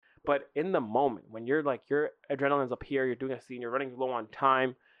But in the moment, when you're like your adrenaline's up here, you're doing a scene, you're running low on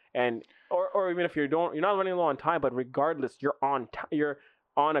time, and or even if you're not running low on time, but regardless, you're on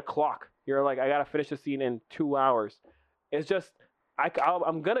a clock. You're like, I gotta finish the scene in 2 hours. It's just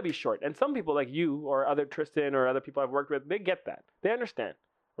I'm gonna be short. And some people like you or other Tristan or other people I've worked with, they get that. They understand,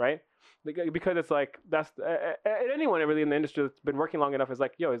 right? Because it's like anyone really in the industry that's been working long enough is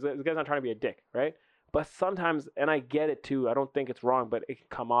like, yo, this guy's not trying to be a dick, right? But sometimes, and I get it too. I don't think it's wrong, but it can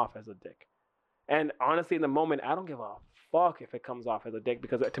come off as a dick. And honestly, in the moment, I don't give a fuck if it comes off as a dick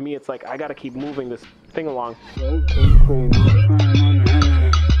because to me, it's like I gotta keep moving this thing along.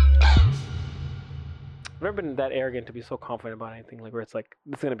 I've never been that arrogant to be so confident about anything, like where it's like,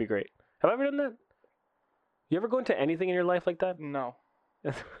 this is gonna be great. Have I ever done that? You ever go into anything in your life like that? No,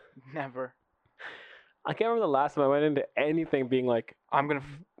 never. I can't remember the last time I went into anything being like,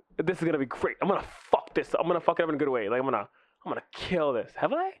 this is gonna be great. I'm gonna fuck this. I'm gonna fuck it up in a good way. Like I'm gonna kill this.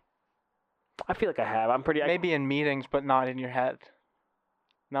 Have I? I feel like I have. Maybe in meetings, but not in your head.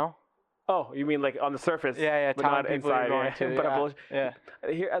 No. Oh, you mean like on the surface? Yeah. But not inside. Going to, but yeah.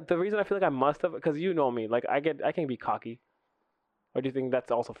 Here, the reason I feel like I must have, because you know me, like I can be cocky. Or do you think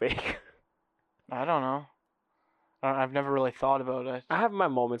that's also fake? I don't know. I've never really thought about it. I have my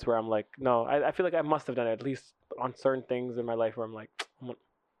moments where I'm like, no, I feel like I must have done it at least on certain things in my life where I'm like,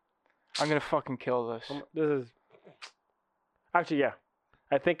 I'm gonna fucking kill this. This is actually, yeah.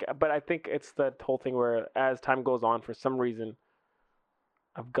 I think it's the whole thing where as time goes on, for some reason,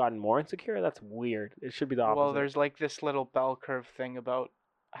 I've gotten more insecure. That's weird. It should be the opposite. Well, there's like this little bell curve thing about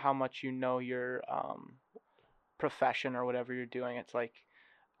how much you know your profession or whatever you're doing. It's like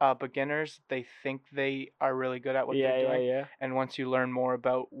beginners, they think they are really good at what they're doing. Yeah. And once you learn more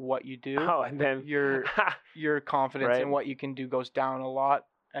about what you do, and then your confidence right. in what you can do goes down a lot.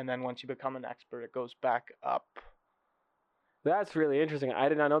 And then once you become an expert, it goes back up. That's really interesting. I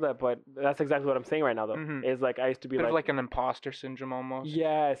did not know that, but that's exactly what I'm saying right now, though. Mm-hmm. Is like I used to be like an imposter syndrome almost.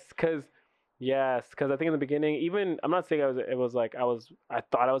 Yes, because I think in the beginning, even I'm not saying I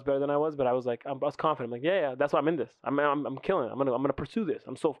thought I was better than I was, but I was like I was confident. I'm like, yeah, that's why I'm in this. I'm killing it. I'm gonna pursue this.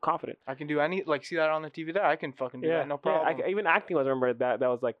 I'm so confident. I can do see that on the TV there. I can fucking do that, no problem. Yeah, even acting was, remember that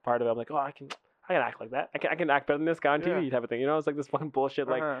was like part of it. I'm like, oh, I can act like that. I can act better than this guy on TV type of thing. You know, it's like this fucking bullshit.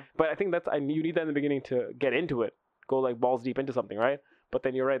 Like, but I think you need that in the beginning to get into it. Go like balls deep into something, right? But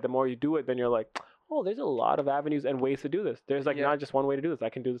then you're right. The more you do it, then you're like, oh, there's a lot of avenues and ways to do this. There's like not just one way to do this. I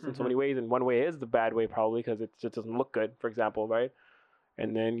can do this in so many ways, and one way is the bad way probably because it just doesn't look good, for example, right?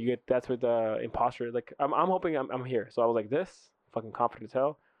 And then that's where the imposter. Like I'm hoping I'm here. So I was like this, fucking confident as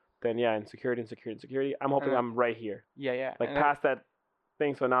hell. Then insecurity. I'm hoping I'm right here. Yeah. Like past that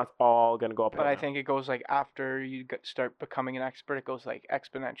thing, so now it's all gonna go up. But I think it goes like after you start becoming an expert, it goes like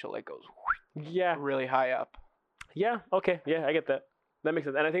exponential. It goes really high up. Yeah. Okay. Yeah, I get that. That makes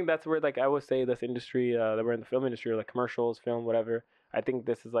sense. And I think that's where, like, I would say this industry that we're in, the film industry, or like commercials, film, whatever. I think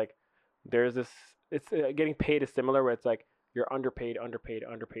this is like, there's this. It's getting paid is similar, where it's like you're underpaid, and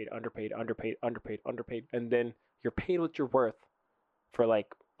then you're paid what you're worth for like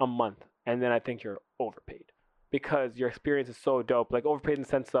a month, and then I think you're overpaid because your experience is so dope. Like overpaid in the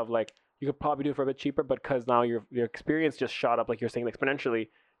sense of like you could probably do it for a bit cheaper, but because now your experience just shot up, like you're saying, exponentially.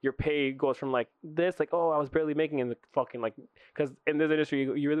 Your pay goes from like this, like, oh, I was barely making in the fucking like, because in this industry,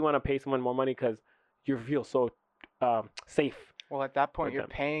 you really want to pay someone more money because you feel so safe. Well, at that point, you're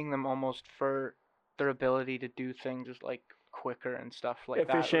paying them almost for their ability to do things just like quicker and stuff like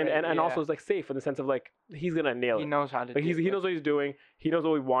efficient, that. Efficient, and also it's like safe in the sense of like he's gonna nail it. He knows how to. Like, he knows what he's doing. He knows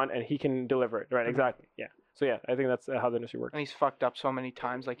what we want, and he can deliver it. Right? Mm-hmm. Exactly. Yeah. So yeah, I think that's how the industry works. And he's fucked up so many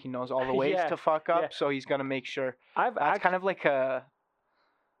times. Like he knows all the ways to fuck up, so he's gonna make sure. That's kind of like a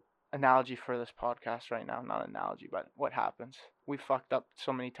analogy for this podcast right now. Not analogy, but what happens. We fucked up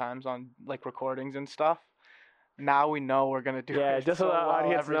so many times on like recordings and stuff. Now we know we're gonna do it. Yeah, just so the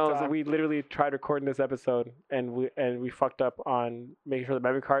audience knows, time. We literally tried recording this episode and we fucked up on making sure the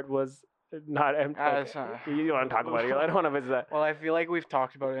memory card was not empty. You don't want to talk about it. I don't want to visit that. Well, I feel like we've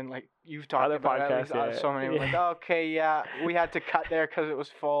talked about it, and like you've talked other about podcasts, it at least, so many. We're like, okay, we had to cut there because it was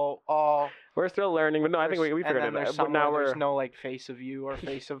full. Oh, we're still learning, but no, I think we figured it out. But now there's no like face of you or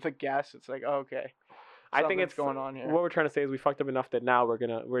face of the guest. It's like, okay. I think it's going on here. What we're trying to say is we fucked up enough that now we're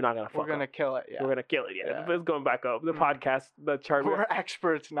not gonna fuck up. We're gonna kill it. Yeah. We're gonna kill it. Yeah. It's going back up. The podcast, the chart. We're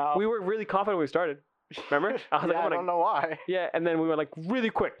experts now. We were really confident when we started. Remember? I was like, I don't know why. Yeah, and then we were like really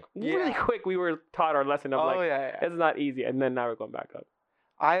quick. We were taught our lesson of it's not easy, and then now we're going back up.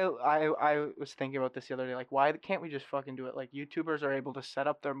 I was thinking about this the other day. Like, why can't we just fucking do it? Like, YouTubers are able to set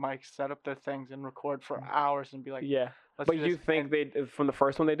up their mics, set up their things, and record for hours and be like, But you think they from the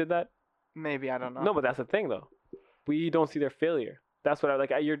first one they did that? Maybe, I don't know. No, but that's the thing though. We don't see their failure. That's what I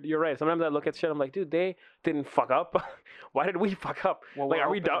like. You're right. Sometimes I look at shit. I'm like, dude, they didn't fuck up. Why did we fuck up? Well, like, are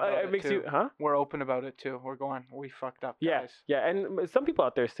we done? It makes you, huh? We're open about it too. We're going, we fucked up, yeah, guys. Yeah, and some people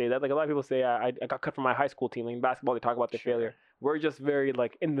out there say that. Like a lot of people say, I got cut from my high school team. Like in basketball, they talk about their failure. We're just very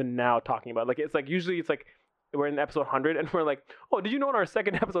like in the now talking about. Like it's like usually it's like we're in episode 100 and we're like, oh, did you know in our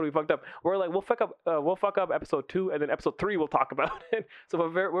second episode we fucked up? We're like, we'll fuck up episode 2 and then episode 3 we'll talk about it. So we're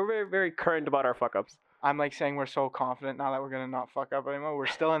very very current about our fuck ups. I'm like saying we're so confident now that we're gonna not fuck up anymore. We're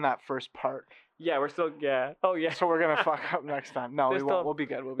still in that first part. Yeah, we're still Oh yeah. So we're gonna fuck up next time. No, we won't. We'll be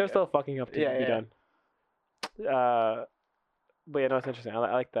good. They're still fucking up to be done. But yeah, no, it's interesting. I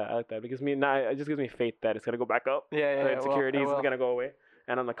like that. Because it just gives me faith that it's gonna go back up. Yeah. The insecurities is gonna go away,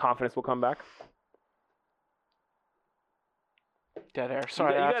 and then the confidence will come back. Dead air.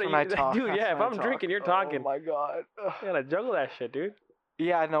 Sorry, that's when I talk. Dude, yeah, if I'm drinking, you're talking. Oh my god. You gotta juggle that shit, dude.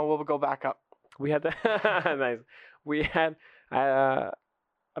 Yeah, no, we'll go back up. We had that. Nice. We had.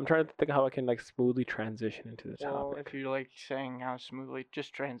 I'm trying to think of how I can like smoothly transition into the topic. Well, if you're like saying how smoothly,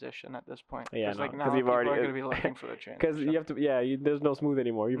 just transition at this point. Yeah, because no, you've already. People are gonna be looking for the transition. Because you have to. Yeah, there's no smooth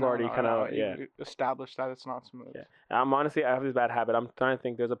anymore. You've already kind of. You established that it's not smooth. Yeah. I'm honestly, I have this bad habit. I'm trying to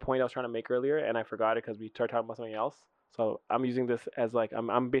think. There's a point I was trying to make earlier, and I forgot it because we started talking about something else. So I'm using this as like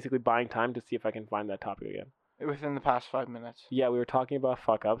I'm basically buying time to see if I can find that topic again. Within the past 5 minutes. Yeah, we were talking about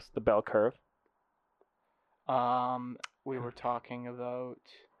fuck ups, the bell curve. We were talking about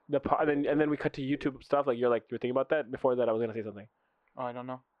and then we cut to YouTube stuff. Like you're thinking about that. Before that, I was gonna say something. Oh, I don't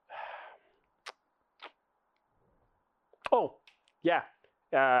know. Oh, yeah.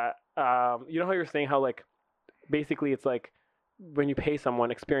 You know how you're saying how like basically it's like when you pay someone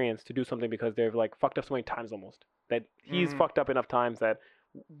experience to do something because they've like fucked up so many times almost that he's fucked up enough times that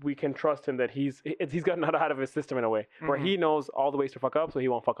we can trust him that he's gotten out of his system in a way where he knows all the ways to fuck up so he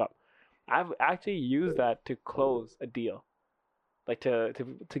won't fuck up. I've actually used that to close a deal, like to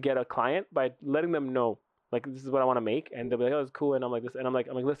get a client by letting them know like this is what I want to make, and they'll be like, oh, it's cool, and I'm like this, and I'm like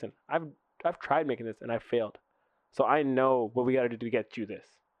listen, I've tried making this and I failed, so I know what we got to do to get you this.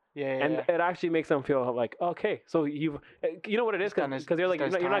 And it actually makes them feel like, okay, so you know what it is, because you're like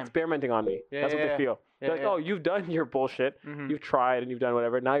you're not experimenting on me. That's what they feel. They're like, oh, you've done your bullshit, you've tried and you've done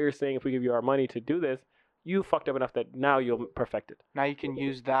whatever. Now you're saying if we give you our money to do this, you fucked up enough that now you'll perfect it. Now you can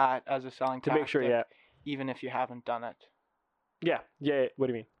use that as a selling tactic to make sure, even if you haven't done it. Yeah. What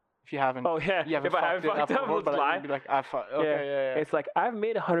do you mean? If you haven't. Oh yeah. If I haven't fucked up, let's lie. You'd be like, I fucked. Okay, yeah. It's like I've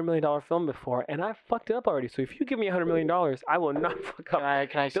made $100 million film before, and I fucked it up already. So if you give me $100 million, I will not fuck up.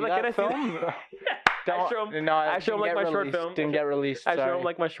 Can I see that film? I show them like my short film. Didn't get released. I show them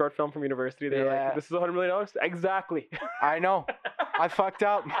like my short film from university. They're like, "This is $100 million." Exactly. I know. I fucked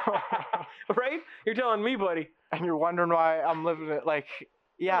up. Right? You're telling me, buddy. And you're wondering why I'm living it like.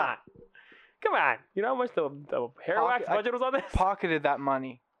 Yeah. Come on. You know how much the hair wax budget was on this? Pocketed that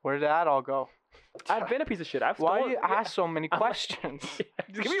money. Where did that all go? I've been a piece of shit. Why do you ask so many questions?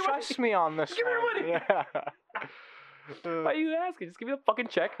 Just give me your money. Trust me on this. Just give me your money. Yeah. Why are you asking? Just give me the fucking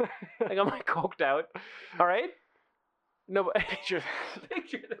check. Like I'm like coked out. All right. No, but picture.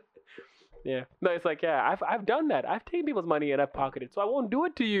 Yeah. No, it's like I've done that. I've taken people's money and I've pocketed, so I won't do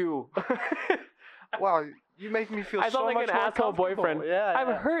it to you. Wow, you make me feel so much more like an asshole boyfriend. Yeah.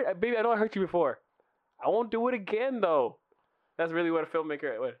 I've hurt, baby. I know I hurt you before. I won't do it again though. That's really what a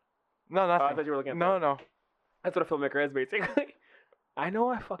filmmaker would. No, nothing. I thought you were looking at No. That's what a filmmaker is, basically. I know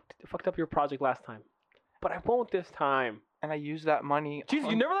I fucked up your project last time, but I won't this time. And I used that money. Jesus,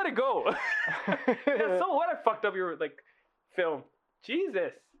 you never let it go. Yeah, so what? I fucked up your film.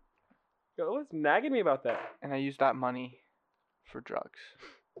 Jesus. What's nagging me about that? And I used that money for drugs.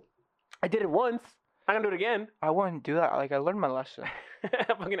 I did it once. I'm gonna do it again. I wouldn't do that. Like I learned my lesson.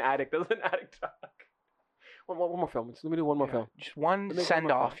 Fucking addict. That was an addict talk. One more film. Let me do one more film. Just one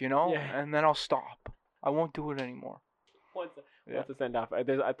send off, and then I'll stop. I won't do it anymore. What's a send off? I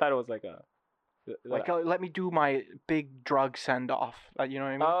thought it was like a. Let me do my big drug send off. You know what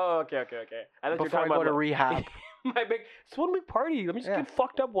I mean? Oh, okay. Before I go to rehab. My big. It's one big party. Let me just get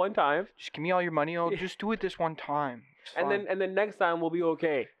fucked up one time. Just give me all your money. I'll just do it this one time. And then next time we'll be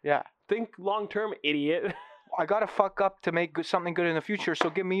okay. Yeah. Think long term, idiot. I gotta fuck up to make something good in the future. So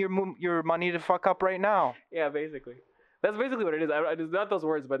give me your money to fuck up right now. Yeah, basically. That's basically what it is. It's not those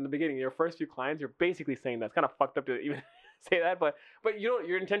words, but in the beginning, your first few clients, you're basically saying that. It's kind of fucked up to even say that, but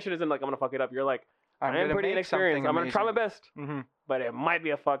your intention isn't like I'm gonna fuck it up. You're like I am pretty inexperienced. I'm gonna try my best, but it might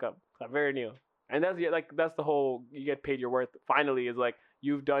be a fuck up. I'm very new, and that's the whole you get paid your worth. Finally, is like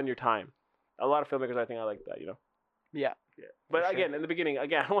you've done your time. A lot of filmmakers, I think, are like that. Yeah. But again, in the beginning, I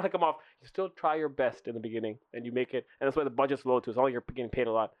don't want to come off. You still try your best in the beginning, and you make it. And that's why the budget's low too. It's not like you're getting paid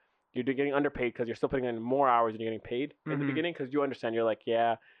a lot. you're getting underpaid because you're still putting in more hours than you're getting paid in the beginning, because you understand, you're like,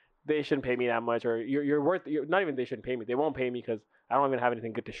 yeah, they shouldn't pay me that much, or you're worth, not even they shouldn't pay me, they won't pay me because I don't even have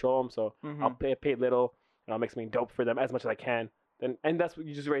anything good to show them, so I'll pay little, and I'll make something dope for them as much as I can. And that's what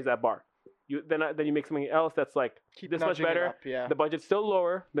you just raise that bar. Then you make something else that's like this much better. Up, yeah. The budget's still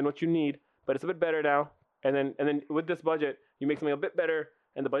lower than what you need, but it's a bit better now. And then with this budget, you make something a bit better,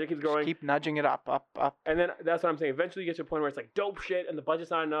 and the budget keeps growing. Just keep nudging it up. And then that's what I'm saying. Eventually, you get to a point where it's like dope shit, and the budget's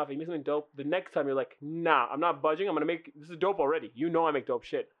not enough. And you make something dope. The next time, you're like, nah, I'm not budging. I'm gonna make this is dope already. You know I make dope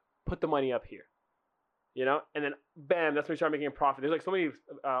shit. Put the money up here. You know, and then bam, that's when you start making a profit. There's like so many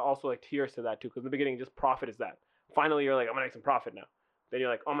also like tiers to that too, because in the beginning, just profit is that. Finally, you're like, I'm gonna make some profit now. Then you're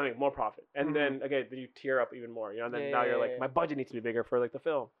like, oh, I'm gonna make more profit, and then again, then you tier up even more. You know, and then now you're like, my budget needs to be bigger for like the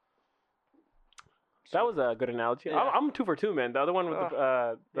film. That was a good analogy. Yeah. I'm 2 for 2, man. The other one with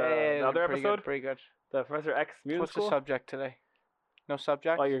the other episode, pretty good. The Professor X music What's school? The subject today? No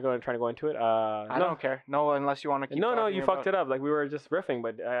subject. Oh, you're trying to go into it? I don't care. No, unless you want to keep. No, you fucked it up. Like we were just riffing,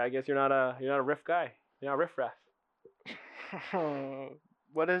 but I guess you're not a riff guy. You're not riff raff.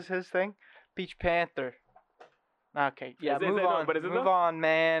 What is his thing? Peach Panther. Okay, yeah, move on. Move on,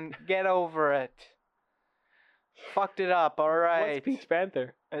 man. Get over it. Fucked it up. All right. What's Peach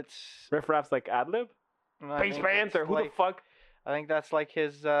Panther? It's riff raff's like ad lib. Peach Panther. Who the fuck? I think that's like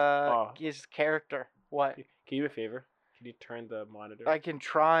his character. What? Can you do me a favor? Can you turn the monitor? I can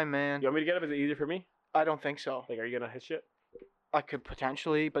try, man. You want me to get up? Is it easier for me? I don't think so. Like, are you gonna hit shit? I could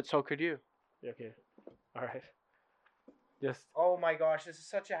potentially, but so could you. Okay. All right. Just. Oh my gosh, this is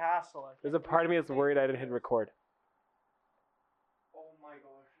such a hassle. There's a part of me that's worried I didn't hit record. Oh my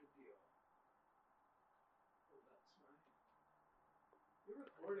gosh, you're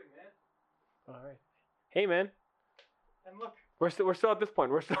recording, man. All right. Hey, man. And look. We're still at this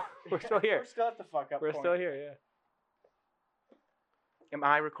point. We're still here. We're still at the fuck up point. We're still here, yeah. Am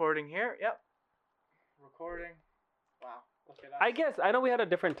I recording here? Yep. Recording. Wow. Okay. I guess I know we had a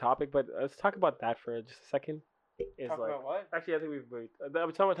different topic, but let's talk about that for just a second. Talk about what? Actually, I think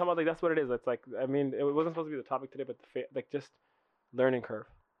I'm talking about like that's what it is. It's like, I mean, it wasn't supposed to be the topic today, but like just learning curve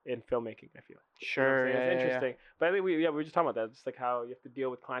in filmmaking. I feel. Sure. You know it's interesting, but I think we were just talking about that. Just like how you have to deal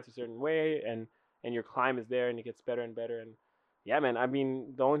with clients a certain way, and your climb is there, and it gets better and better. And yeah, man. I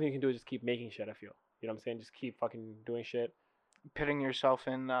mean, the only thing you can do is just keep making shit. I feel. You know what I'm saying? Just keep fucking doing shit. Putting yourself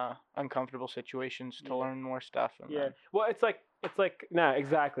in uncomfortable situations to learn more stuff. Then... Well, it's like nah,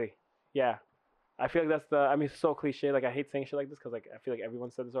 exactly. Yeah. I feel like that's I mean, it's so cliche. Like, I hate saying shit like this because, like, I feel like everyone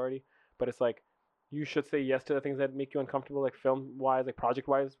said this already. But it's like, you should say yes to the things that make you uncomfortable, like film-wise, like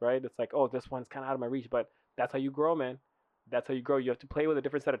project-wise, right? It's like, oh, this one's kind of out of my reach. But that's how you grow, man. That's how you grow. You have to play with a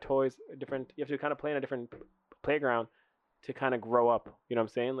different set of toys. You have to kind of play in a different playground to kind of grow up. You know what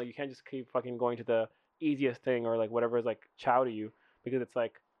I'm saying? Like, you can't just keep fucking going to the easiest thing or, like, whatever is, like, chow to you. Because it's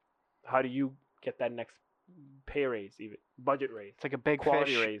like, how do you get that next pay raise, even budget raise? It's like a big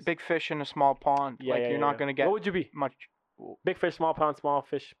quality fish, raise. Big fish in a small pond. Yeah, like you're not gonna get. What would you be? Much. Big fish, small pond, small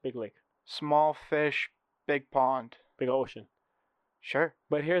fish, big lake. Small fish, big pond. Big ocean. Sure.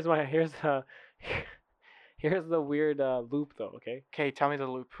 But here's the weird loop though. Okay. Okay, tell me the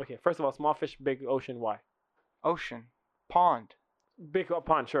loop. Okay, first of all, small fish, big ocean. Why? Ocean, pond. Big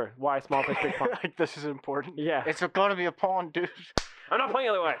pond, sure. Why small fish, big pond? Like, this is important. Yeah. It's gonna be a pond, dude. I'm not playing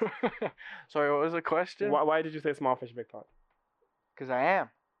otherwise. Sorry, what was the question? Why did you say small fish, big pond? Because I am.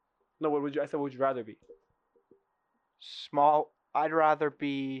 No, what would you? I said, what would you rather be? Small. I'd rather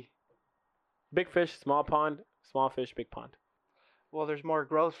be. Big fish, small pond. Small fish, big pond. Well, there's more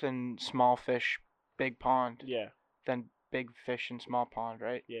growth in small fish, big pond. Yeah. Than big fish in small pond,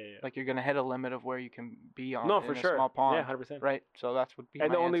 right? Yeah. Like, you're gonna hit a limit of where you can be on. No, for sure. Small pond. Yeah, 100%. Right. So that's would be.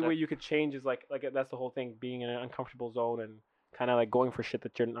 And my the only answer. way you could change is like that's the whole thing, being in an uncomfortable zone and kind of like going for shit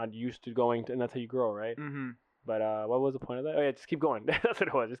that you're not used to going to, and that's how you grow, right? Mm-hmm. But what was the point of that? Oh yeah, just keep going. That's what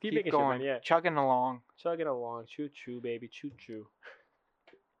it was. Just keep making going. Shit, man. Yeah. Chugging along. Chugging along. Choo choo, baby. Choo choo.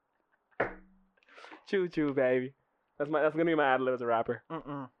 Choo choo, baby. That's gonna be my ad lib as a rapper.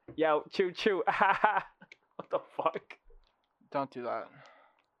 Yo, choo choo. What the fuck? Don't do that.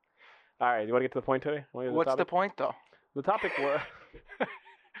 All right, you want to get to the point today? What's the point though? The topic was.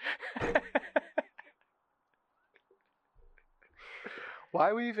 Why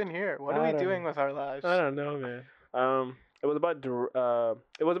are we even here? What are we doing with our lives? I don't know, man. It was about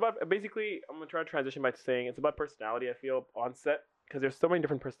basically. I'm gonna try to transition by saying it's about personality. I feel on set because there's so many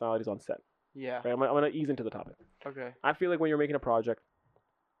different personalities on set. Yeah. Right. I'm gonna ease into the topic. Okay. I feel like when you're making a project,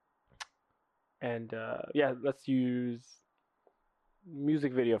 and let's use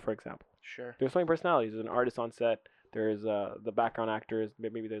music video for example. Sure. There's so many personalities. There's an artist on set. There's the background actors.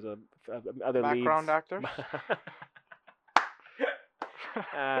 Maybe there's other background leads. actors.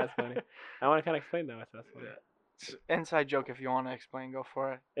 That's funny. I want to kind of explain that. That's funny. It's inside joke. If you want to explain, go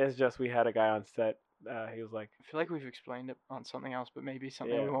for it. It's just we had a guy on set. He was like, I feel like we've explained it on something else, but maybe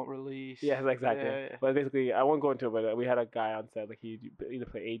something we won't release. Yeah, exactly. Yeah. But basically, I won't go into it. But we had a guy on set, like he either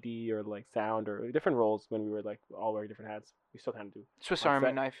play AD or like sound or different roles when we were like all wearing different hats. We still kind of do. Swiss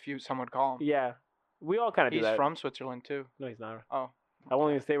Army knife, some would call him. Yeah, we all kind of do that. He's from Switzerland too. No, he's not. Oh, okay. I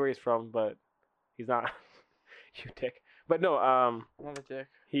won't even say where he's from, but he's not. You dick. But no, not a dick.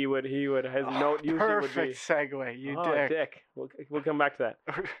 He would his note usually would be perfect segue. You dick. We'll come back to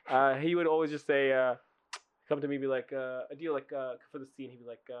that. He would always just say, come to me, be like, a deal like for the scene. He'd be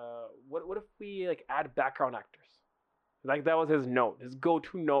like, what if we like add background actors? Like that was his note. His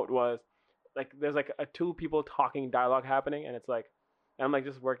go-to note was like there's like two people talking dialogue happening, and it's like, and I'm like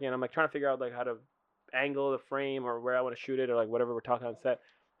just working, and I'm like trying to figure out like how to angle the frame or where I want to shoot it or like whatever we're talking on set.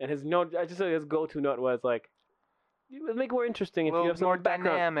 And his note, his go-to note was like, it would make it more interesting if you have some more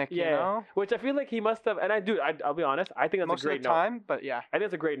background. Dynamic, you know? Which I feel like he must have, and I'll be honest, I think that's most a great of the note. time, but yeah. I think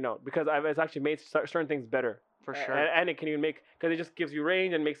it's a great note because it's actually made certain things better. For sure. And it can even make, because it just gives you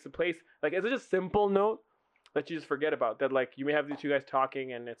range and makes the place, like it's just a simple note that you just forget about. That like, you may have these two guys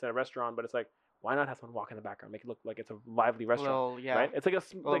talking and it's at a restaurant, but it's like, why not have someone walk in the background, make it look like it's a lively restaurant, right? It's like a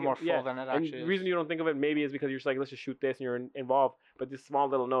little more full than it actually is. And the reason you don't think of it maybe is because you're just like, let's just shoot this and you're involved. But this small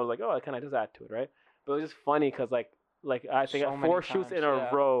little note is like, oh, it kind of does add to it, right? But it was just funny because like I think at 4 shoots in a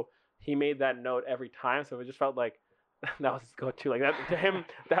row, he made that note every time. So it just felt like that was his go-to. Like that to him,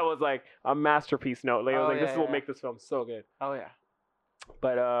 that was like a masterpiece note. Like I was like, this is what make this film so good. Oh yeah.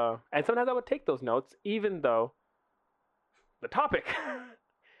 But and sometimes I would take those notes, even though the topic,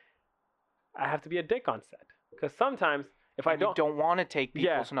 I have to be a dick on set. Because sometimes if I don't want to take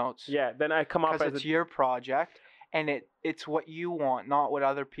people's notes, then I come off as it's your project. And it's what you want, not what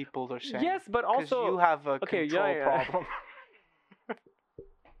other people are saying. Yes, but also you have a control problem.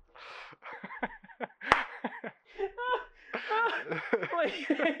 Like,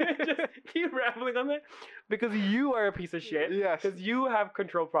 just keep rambling on that because you are a piece of shit. Yes. Because you have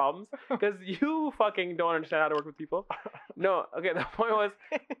control problems. Because you fucking don't understand how to work with people. No. Okay. The point was.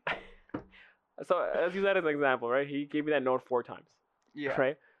 So as you said as an example, right? He gave me that note 4 times. Yeah.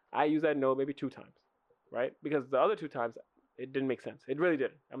 Right. I used that note maybe 2 times. Right? Because the other 2 times, it didn't make sense. It really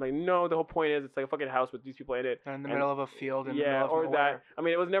didn't. I'm like, no, the whole point is it's like a fucking house with these people in it. They're in the middle of a field. In the middle of or nowhere. that. I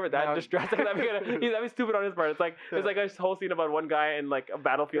mean, it was never that distressing. That'd be stupid on his part. It's like there's like a whole scene about one guy in like a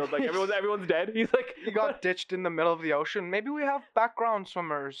battlefield. Like everyone's dead. He's like, he got ditched in the middle of the ocean. Maybe we have background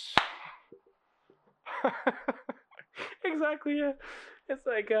swimmers. Exactly. Yeah. It's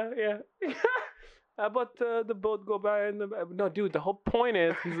like yeah. But the boat go by and no, dude. The whole point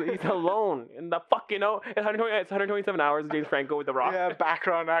is he's alone in the fucking it's 127 hours. James Franco with the Rock. Yeah,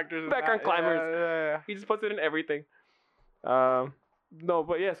 background actors, background climbers. Yeah. He just puts it in everything. No,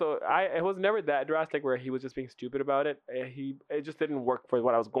 but yeah. So it was never that drastic where he was just being stupid about it. It just didn't work for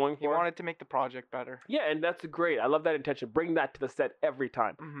what I was going for. He wanted to make the project better. Yeah, and that's great. I love that intention. Bring that to the set every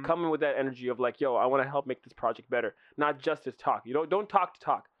time. Mm-hmm. Come in with that energy of like, yo, I want to help make this project better. Not just to talk. You don't talk to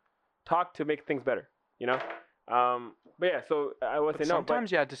talk. Talk to make things better, you know? But yeah, so I would say no.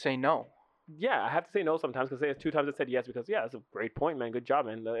 Sometimes you had to say no. Yeah, I have to say no sometimes because 2 times I said yes because, yeah, that's a great point, man. Good job,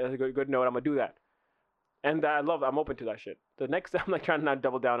 man. That's a good note. I'm going to do that. And I'm open to that shit. The next, I'm like trying to not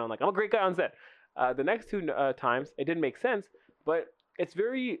double down on like, I'm a great guy on set. The next 2 times, it didn't make sense, but it's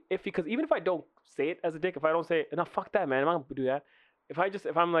very iffy because even if I don't say it as a dick, if I don't say, no, fuck that, man, I'm not going to do that. If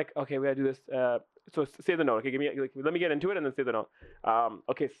I'm like, okay, we got to do this, so say the note. Okay, let me get into it and then say the note.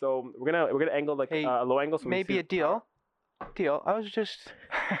 Okay, so we're gonna angle like a low angle. So maybe a deal.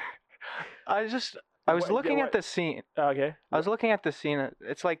 I was looking at the scene. Okay. I was looking at the scene.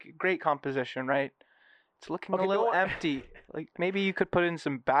 It's like great composition, right? It's looking a little empty. Like maybe you could put in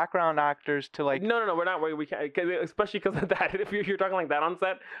some background actors to like. No, we're not. We can't, especially because of that. If you're talking like that on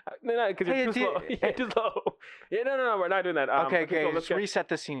set, no, because you're too slow. Yeah, too slow. Yeah, no, we're not doing that. Okay, so let's reset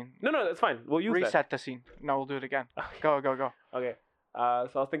the scene. No, that's fine. We'll use reset the scene. No, we'll do it again. Go. Okay. So I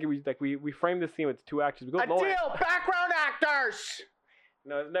was thinking we framed this scene with 2 actors. We go low. Background actors.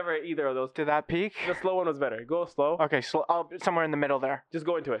 No, it's never either of those. Did that peak? The slow one was better. Go slow. Okay, somewhere in the middle there. Just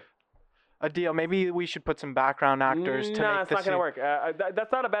go into it. A deal. Maybe we should put some background actors to make this. No, it's not going to work.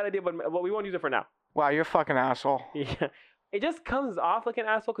 That's not a bad idea, but we won't use it for now. Wow, you're a fucking asshole. Yeah. It just comes off like an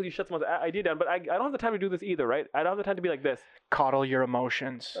asshole because you shut someone's idea down, but I don't have the time to do this either, right? I don't have the time to be like this. Coddle your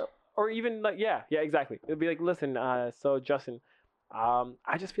emotions. Or even like, yeah, exactly. It'd be like, listen, so Justin,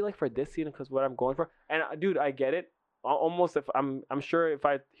 I just feel like for this scene, because what I'm going for, and dude, I get it. Almost if I'm sure if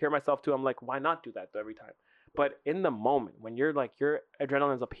I hear myself too, I'm like, why not do that every time? But in the moment, when you're like, your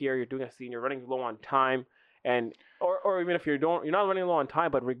adrenaline's up here, you're doing a scene, you're running low on time, and or even if you're not running low on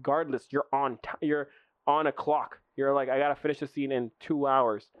time, but regardless, you're on a clock. You're like, I gotta finish the scene in 2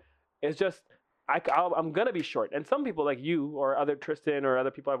 hours. It's just I'm gonna be short. And some people like you or other Tristan or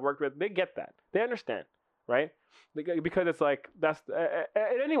other people I've worked with, they get that. They understand, right? Because it's like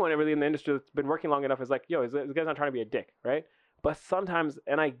anyone really in the industry that's been working long enough is like, yo, this guy's not trying to be a dick, right? But sometimes,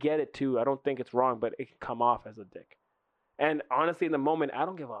 and I get it too, I don't think it's wrong, but it can come off as a dick. And honestly, in the moment, I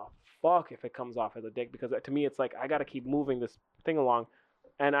don't give a fuck if it comes off as a dick, because to me, it's like, I got to keep moving this thing along.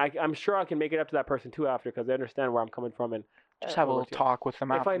 And I'm sure I can make it up to that person too after, because they understand where I'm coming from. And just have a little talk with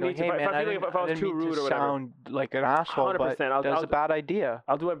them. If I need to, if I was too rude or whatever. Sound like an asshole, 100%. But that's a bad idea.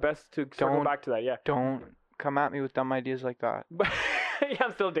 I'll do my best to circle back to that, yeah. Don't come at me with dumb ideas like that. Yeah,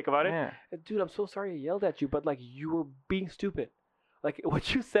 I'm still a dick about it. Yeah. Dude, I'm so sorry I yelled at you, but like, you were being stupid. Like,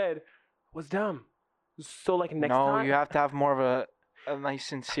 what you said was dumb. So like next time. No, you have to have more of a nice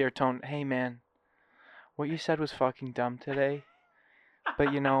sincere tone. Hey man, what you said was fucking dumb today.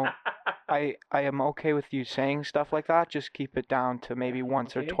 But you know, I am okay with you saying stuff like that. Just keep it down to maybe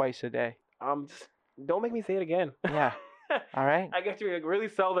once or twice a day. Just don't make me say it again. Yeah. All right. I guess you really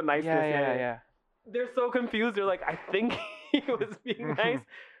sell the niceness. Yeah. They're so confused. They're like, I think he was being nice,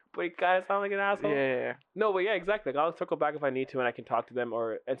 but he kind of sounded like an asshole. Yeah. No, but yeah, exactly. Like, I'll circle back if I need to, and I can talk to them,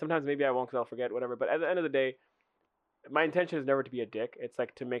 and sometimes maybe I won't because I'll forget, whatever. But at the end of the day, my intention is never to be a dick. It's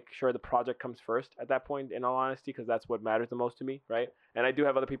like to make sure the project comes first at that point, in all honesty, because that's what matters the most to me, right? And I do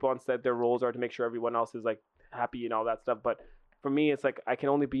have other people on set. Their roles are to make sure everyone else is like happy and all that stuff. But for me, it's like I can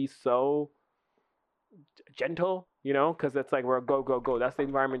only be so gentle, you know, because it's like we're go. That's the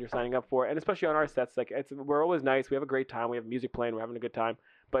environment you're signing up for, and especially on our sets, like we're always nice. We have a great time. We have music playing. We're having a good time.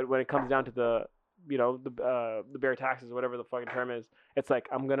 But when it comes down to the bare taxes, whatever the fucking term is, it's like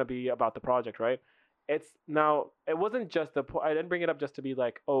I'm gonna be about the project, right? It wasn't just I didn't bring it up just to be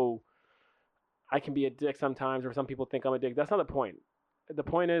like, oh, I can be a dick sometimes, or some people think I'm a dick. That's not the point. The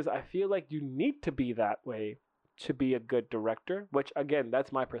point is, I feel like you need to be that way to be a good director, which again,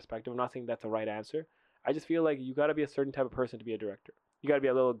 that's my perspective. I'm not saying that's the right answer. I just feel like you got to be a certain type of person to be a director. You got to be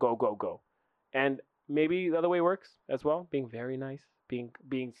a little go. And maybe the other way works as well, being very nice, being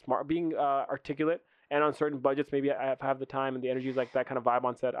smart, being articulate, and on certain budgets, maybe I have the time and the energy is like that kind of vibe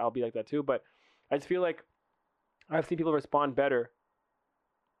on set, I'll be like that too. But I just feel like I've seen people respond better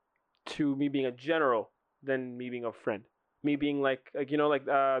to me being a general than me being a friend. Me being like you know, like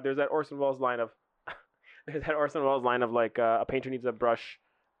there's that Orson Welles line of like a painter needs a brush,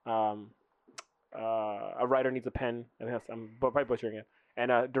 a writer needs a pen. I think I'm probably butchering it.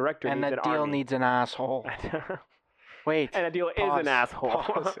 And a director needs an army. And a deal needs an asshole. Wait. And a deal is an asshole.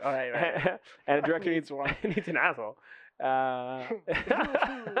 Pause. All right. And a director needs an asshole.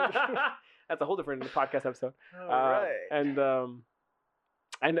 That's a whole different podcast episode. All right. And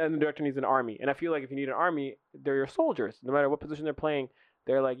the director needs an army. And I feel like if you need an army, they're your soldiers. No matter what position they're playing,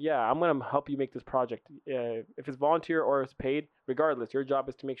 they're like, yeah, I'm going to help you make this project. If it's volunteer or it's paid, regardless, your job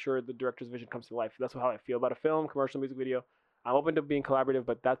is to make sure the director's vision comes to life. That's how I feel about a film, commercial, music video. I'm open to being collaborative,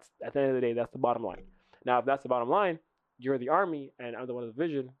 but that's, at the end of the day, that's the bottom line. Now, if that's the bottom line, you're the army, and I'm the one with the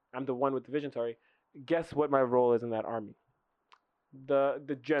vision. I'm the one with the vision, sorry. Guess what my role is in that army?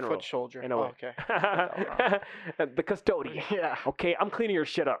 The general. Foot soldier. In a way. Okay. The custodian. Yeah. Okay, I'm cleaning your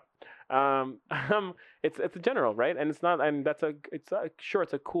shit up. It's a general, right? And it's not, and sure,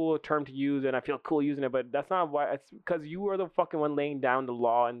 it's a cool term to use, and I feel cool using it, but that's not why. It's because you are the fucking one laying down the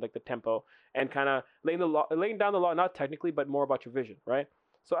law and like the tempo, and kind of laying down the law, not technically, but more about your vision, right?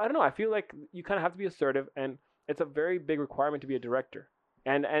 So I don't know. I feel like you kind of have to be assertive, and it's a very big requirement to be a director,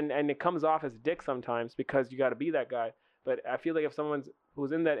 and it comes off as dick sometimes because you got to be that guy. But I feel like if someone's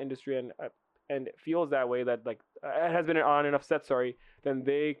who's in that industry and feels that way, that like has been on enough sets, then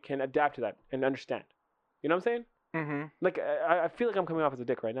they can adapt to that and understand. You know what I'm saying? Mm-hmm. Like I feel like I'm coming off as a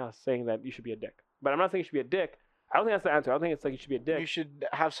dick right now, saying that you should be a dick. But I'm not saying you should be a dick. I don't think that's the answer. I don't think it's like you should be a dick. You should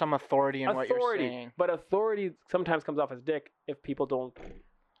have some authority in what you're saying. But authority sometimes comes off as dick if people don't.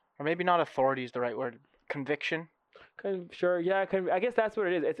 Or maybe not authority is the right word. Conviction. Sure, yeah. I guess that's what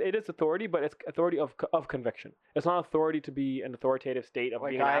it is. It is authority, but it's authority of conviction. It's not authority to be an authoritative state of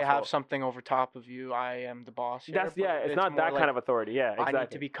like being an I asshole. have something over top of you. I am the boss here. That's It's not that kind of authority. Yeah, exactly. I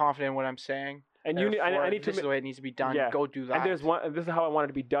need to be confident in what I'm saying. And I need to. This is the way it needs to be done. Yeah. Go do that. And this is how I want it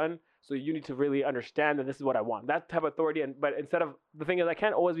to be done. So you need to really understand that this is what I want. That type of authority. But instead of the thing is, I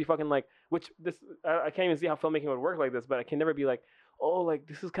can't always be fucking like, I can't even see how filmmaking would work like this. But I can never be like, oh, like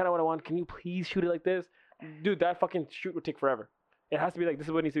this is kind of what I want. Can you please shoot it like this? Dude, that fucking shoot would take forever. It has to be like, this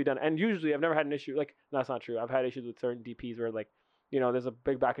is what needs to be done. And usually I've never had an issue. Like, no, that's not true. I've had issues with certain DPs where like, you know, there's a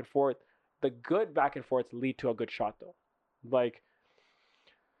big back and forth. The good back and forths lead to a good shot though. Like,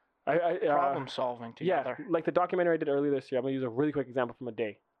 problem solving together. Yeah, like the documentary I did earlier this year. I'm gonna use a really quick example from a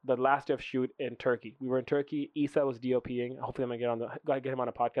day. The last day of shoot in Turkey. We were in Turkey. Isa was DOPing. Hopefully, I'm gonna get him on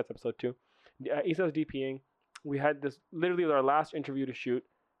a podcast episode too. Isa was DPing. We had this literally our last interview to shoot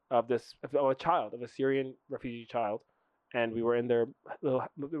of a Syrian refugee child, and we were in their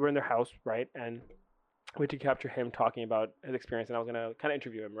house, right? And we had to capture him talking about his experience, and I was gonna kind of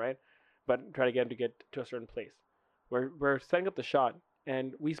interview him, right? But try to get him to get to a certain place. We're setting up the shot,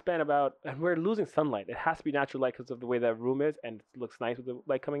 and we're losing sunlight. It has to be natural light because of the way that room is, and it looks nice with the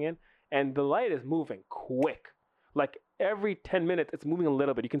light coming in. And the light is moving quick, like every 10 minutes, it's moving a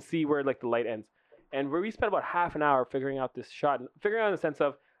little bit. You can see where like the light ends. And where we spent about half an hour figuring out this shot, figuring out in the sense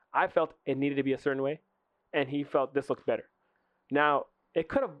of I felt it needed to be a certain way, and he felt this looks better. Now it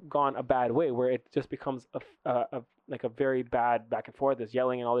could have gone a bad way where it just becomes like a very bad back and forth, this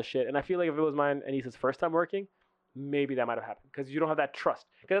yelling and all this shit. And I feel like if it was mine and Isa's first time working, maybe that might have happened because you don't have that trust.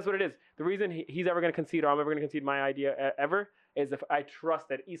 Because that's what it is. The reason he's ever going to concede or I'm ever going to concede my idea ever is if I trust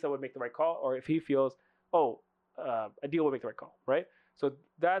that Isa would make the right call, or if he feels, Adil would make the right call, right? So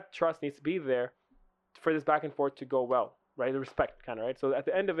that trust needs to be there for this back and forth to go well, right? The respect kind of, right? So at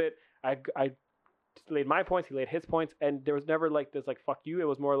the end of it, I laid my points, he laid his points, and there was never like this like fuck you. It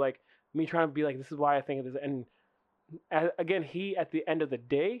was more like me trying to be like, this is why I think this. And again, he at the end of the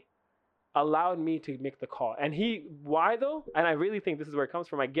day allowed me to make the call. And why though? And I really think this is where it comes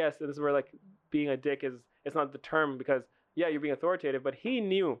from, I guess. And this is where like being a dick it's not the term, because yeah, you're being authoritative, but he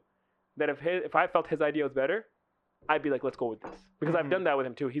knew that if I felt his idea was better, I'd be like, let's go with this. Because I've done that with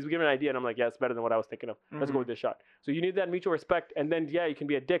him too. He's given an idea and I'm like, yeah, it's better than what I was thinking of. Let's go with this shot. So you need that mutual respect. And then, yeah, you can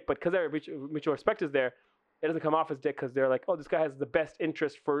be a dick, but because that mutual respect is there, it doesn't come off as dick because they're like, oh, this guy has the best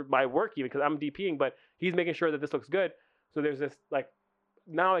interest for my work even because I'm DPing, but he's making sure that this looks good. So there's this like,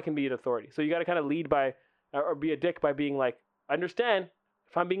 now I can be an authority. So you got to kind of lead by, or be a dick by being like, understand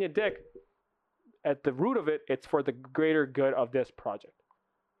if I'm being a dick, at the root of it, it's for the greater good of this project.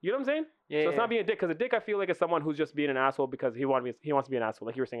 You know what I'm saying? Yeah. So it's not being a dick, because a dick I feel like is someone who's just being an asshole because he wants to be an asshole,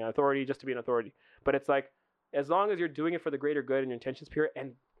 like you were saying, an authority just to be an authority. But it's like, as long as you're doing it for the greater good and your intention's pure,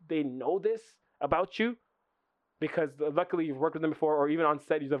 and they know this about you, because luckily you've worked with them before, or even on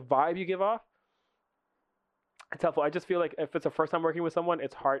set, the vibe you give off, it's helpful. I just feel like if it's the first time working with someone,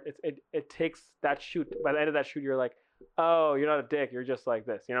 it's hard. It takes that shoot. By the end of that shoot, you're like, oh, you're not a dick. You're just like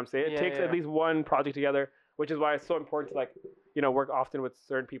this. You know what I'm saying? It takes at least one project together, which is why it's so important to like, work often with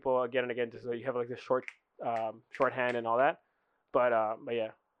certain people again and again, just so you have like this shorthand and all that. But yeah.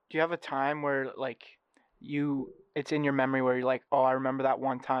 Do you have a time where like it's in your memory where you're like, oh, I remember that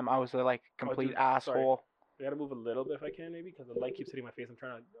one time I was a like complete asshole. Sorry. I gotta move a little bit if I can, maybe, because the light keeps hitting my face. I'm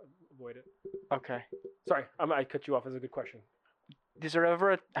trying to avoid it. Okay. Sorry, I cut you off. It's a good question. Is there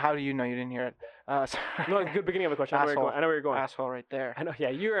ever how do you know you didn't hear it? Sorry. No, it's a good beginning of a question. I know where you're going. Asshole right there. I know. Yeah,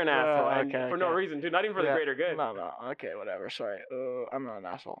 you're an asshole. Okay, for no reason, dude. Not even for the greater good. No. Okay, whatever. Sorry. I'm not an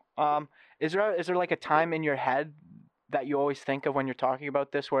asshole. Is there like a time in your head that you always think of when you're talking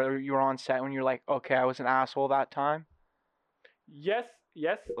about this, where you were on set when you're like, okay, I was an asshole that time? Yes.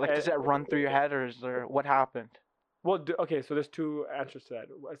 Like, does that run through your head, or is there what happened? Well, okay, so there's two answers to that.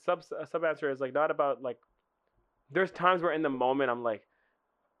 A sub answer is like not about like. There's times where in the moment I'm like,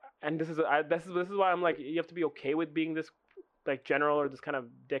 and this is why I'm like, you have to be okay with being this like general or this kind of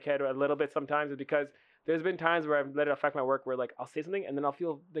dickhead a little bit sometimes, because there's been times where I've let it affect my work where like I'll say something and then I'll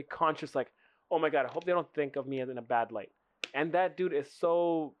feel like conscious like, oh my god, I hope they don't think of me as in a bad light. And that dude is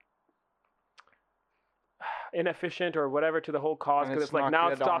so inefficient or whatever to the whole cause, because it's like now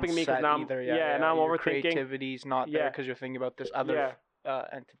it's stopping me because now now I'm overthinking. Creativity's not there because you're thinking about this other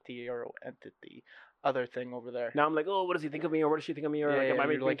entity other thing over there. Now I'm like, oh, what does he think of me, or what does she think of me, or like, am I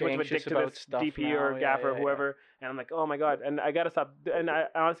being too much of a dick to this DP or gaffer or whoever? And I'm like, oh my god, and I gotta stop. And I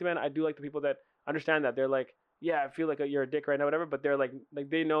honestly, man, I do like the people that understand that. They're like, yeah, I feel like you're a dick right now, whatever. But they're like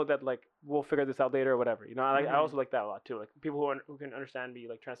they know that like we'll figure this out later or whatever. You know, I also like that a lot too. Like people who can understand, be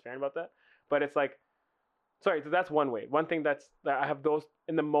like transparent about that. But it's like, sorry, so that's one way. One thing that I have those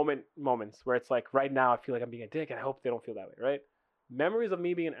in the moments where it's like right now I feel like I'm being a dick, and I hope they don't feel that way, right? Memories of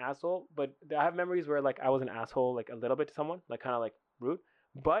me being an asshole, but I have memories where like I was an asshole like a little bit to someone, like kind of like rude,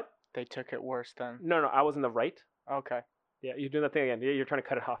 but they took it worse then. No, I was in the right. Okay. Yeah, you're doing that thing again. You're trying to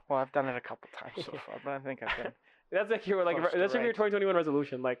cut it off. Well, I've done it a couple times so far, but I think I've been. That's like your that's your 2021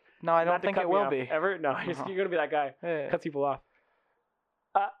 resolution. Like, no, I don't think it will be ever. No, you're gonna be that guy. Cuts people off.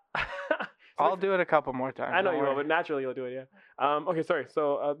 I'll do it a couple more times. I know you will, but naturally you'll do it, yeah. Okay, sorry.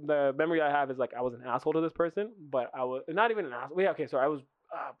 So the memory I have is like I was an asshole to this person, but I was not even an asshole. Yeah, okay, so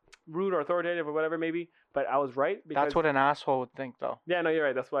rude or authoritative or whatever maybe, but I was right. Because that's what an asshole would think, though. Yeah, no, you're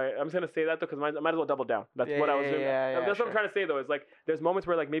right. That's why I'm just gonna say that though, because I might as well double down. That's what I was doing. That's what I'm trying to say though. Is like there's moments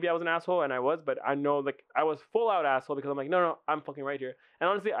where like maybe I was an asshole and I was, but I know like I was full out asshole because I'm like no, I'm fucking right here. And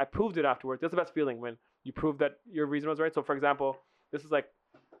honestly, I proved it afterwards. That's the best feeling when you prove that your reason was right. So for example, this is like.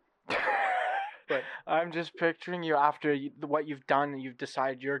 But I'm just picturing you after what you've done. You've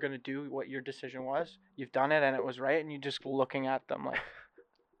decided you're gonna do what your decision was. You've done it and it was right, and you're just looking at them like,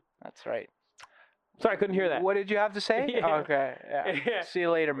 that's right. Sorry, I couldn't hear that. What did you have to say? Yeah. Okay, yeah. See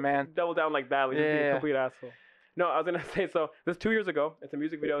you later, man. Double down like that. Like just being a complete asshole. No, I was gonna say, so this 2 years ago. It's a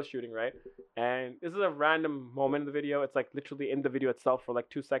music video I was shooting, right? And this is a random moment in the video. It's like literally in the video itself for like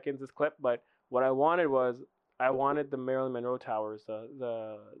 2 seconds, this clip. But what I wanted was, I wanted the Marilyn Monroe Towers,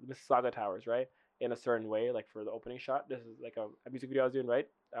 the Mississauga Towers, right? In a certain way, like for the opening shot. This is like a music video I was doing, right?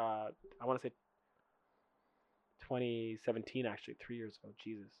 I want to say 2017, actually, 3 years ago.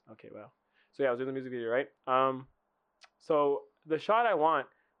 Jesus. Okay, wow. So yeah, I was doing the music video, right? So the shot I want,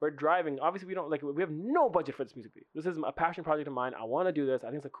 we're driving. Obviously, we have no budget for this music video. This is a passion project of mine. I want to do this. I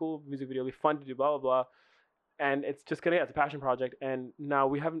think it's a cool music video. It'll be fun to do, blah, blah, blah. And it's just it's a passion project. And now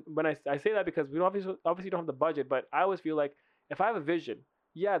we haven't, when I say that because we don't obviously don't have the budget, but I always feel like if I have a vision,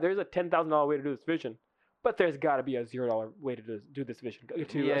 yeah, there's a $10,000 way to do this vision, but there's got to be a $0 way to do this vision,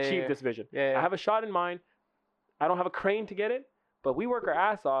 to achieve this vision. I have a shot in mind. I don't have a crane to get it, but we work our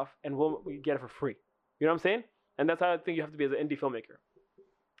ass off and we get it for free. You know what I'm saying? And that's how I think you have to be as an indie filmmaker.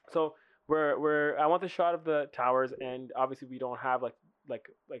 So I want the shot of the towers, and obviously we don't have like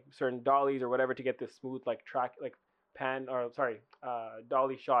certain dollies or whatever to get this smooth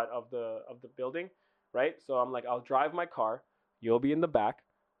dolly shot of the building, right? So I'm like, I'll drive my car, you'll be in the back,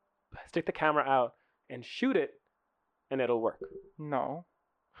 stick the camera out and shoot it, and it'll work. No.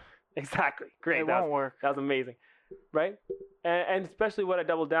 Exactly. Great. It won't work. That was amazing. Right? And especially what I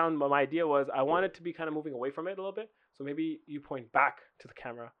doubled down, my idea was I wanted to be kind of moving away from it a little bit. So maybe you point back to the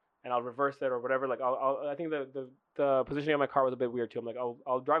camera and I'll reverse it or whatever. Like I think the positioning of my car was a bit weird too. I'm like,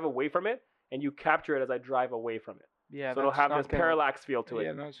 I'll drive away from it and you capture it as I drive away from it. Yeah. So it'll have this parallax feel to it.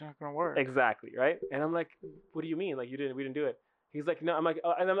 Yeah, no, it's not gonna work. Exactly, right? And I'm like, what do you mean? Like we didn't do it. He's like, no. I'm like,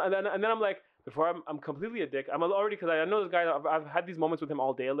 and then I'm like, before I'm completely a dick. I'm already, because I know this guy. I've had these moments with him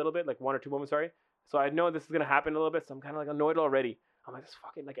all day a little bit, like 1 or 2 moments, sorry. So I know this is gonna happen a little bit. So I'm kind of like annoyed already. I'm like, this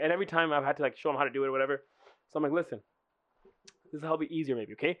fucking like, and every time I've had to like show him how to do it or whatever. So I'm like, listen, this will help be easier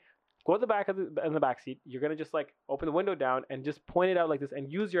maybe, okay? Go at the back in the back seat. You're gonna just like open the window down and just point it out like this,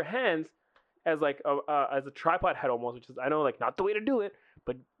 and use your hands as like as a tripod head almost, which is, I know, like not the way to do it,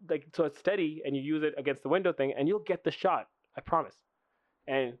 but like so it's steady, and you use it against the window thing, and you'll get the shot. I promise.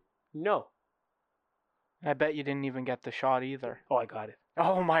 And no. I bet you didn't even get the shot either. Oh, I got it.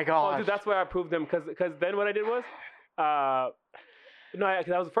 Oh my god. Oh, dude, that's why I proved them, because then what I did was,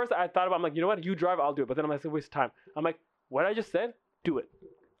 because I was first I thought about, I'm like, you know what, you drive, I'll do it. But then I'm like, it's a waste of time. I'm like, what I just said, do it,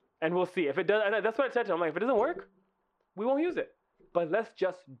 and we'll see if it does. And that's what I said to him. I'm like, if it doesn't work, we won't use it. But let's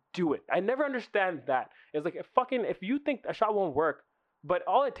just do it. I never understand that. It's like if you think a shot won't work, but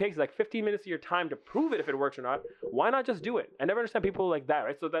all it takes is like 15 minutes of your time to prove it if it works or not, why not just do it? I never understand people like that,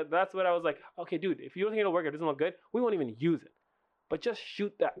 right? So that's what I was like, okay, dude, if you don't think it'll work, if it doesn't look good, we won't even use it. But just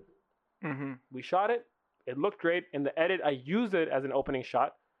shoot that. Mm-hmm. We shot it. It looked great. In the edit, I used it as an opening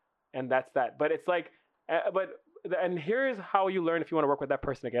shot, and that's that. But it's like, and here's how you learn if you want to work with that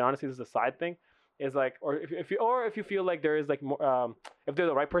person again. Honestly, this is a side thing. Is like, or if you feel like there is like more, if they're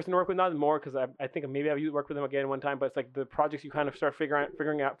the right person to work with, not more, because I think maybe I've worked with them again one time, but it's like the projects you kind of start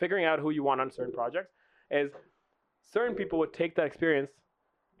figuring out who you want on certain projects. Is certain people would take that experience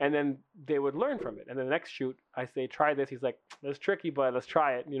and then they would learn from it, and then the next shoot I say try this, he's like, that's tricky, but let's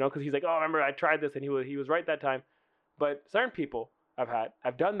try it, because he's like, oh, remember I tried this and he was right that time. But certain people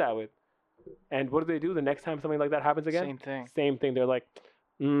I've done that with, and what do the next time something like that happens again? Same thing. They're like,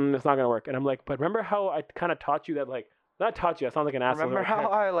 it's not gonna work. And I'm like, but remember how I kind of taught you that, like, not taught you, I sound like an asshole. Remember how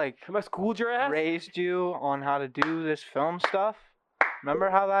I schooled your ass? Raised you on how to do this film stuff?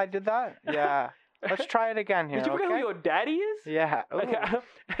 Remember how I did that? Yeah. Let's try it again here. Did you forget who your daddy is? Yeah. Like,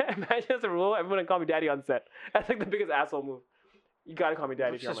 imagine as a rule, everyone would call me daddy on set. That's like the biggest asshole move. You gotta call me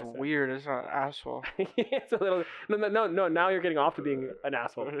daddy. It's just weird. It's not an asshole. It's a little. No. Now you're getting off to being an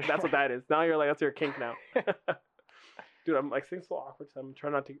asshole. That's what that is. Now you're like, that's your kink now. Dude, I'm like sitting so awkward. So I'm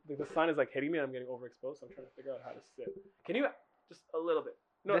trying not to. Like, the sun is like hitting me, and I'm getting overexposed. So I'm trying to figure out how to sit. Can you just a little bit?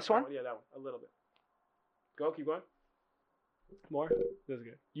 No, this one? Yeah, that one. A little bit. Go. Keep going. More. This is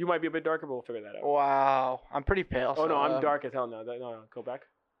good. You might be a bit darker, but we'll figure that out. Wow, I'm pretty pale. Oh no, I'm dark as hell now. No, go back.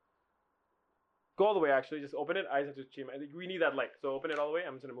 Go all the way. Actually, just open it. I just have to change. We need that light, so open it all the way.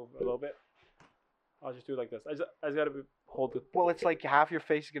 I'm just gonna move a little bit. I'll just do it like this. I just gotta hold it. Well, it's like half your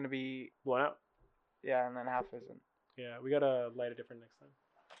face is gonna be blown out. Yeah, and then half isn't. Yeah, we gotta light it different next time.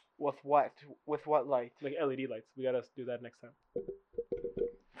 With what? With what light? Like LED lights. We gotta do that next time.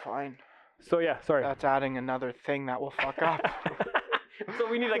 Fine. So yeah, sorry. That's adding another thing that will fuck up. So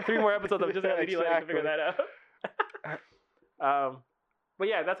we need like 3 more episodes of just LED lights to figure that out. But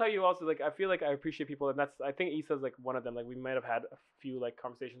yeah, that's how you also like. I feel like I appreciate people, and I think Issa's like one of them. Like we might have had a few like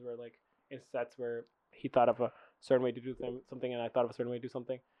conversations where like in sets where he thought of a certain way to do something, and I thought of a certain way to do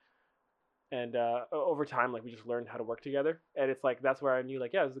something. And over time, like we just learned how to work together, and it's like that's where I knew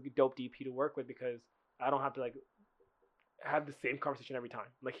like it's a dope DP to work with because I don't have to like have the same conversation every time.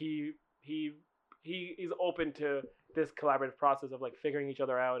 Like he is open to this collaborative process of like figuring each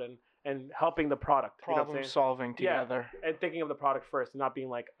other out and helping the product. Problem solving together. Yeah, and thinking of the product first, and not being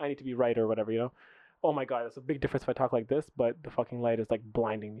like I need to be right or whatever. Oh my god, that's a big difference if I talk like this, but the fucking light is like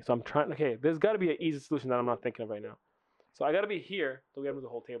blinding me. So I'm trying. Okay, there's got to be an easy solution that I'm not thinking of right now. So I got to be here. So we got to move the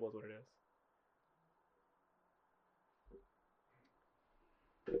whole table is what it is.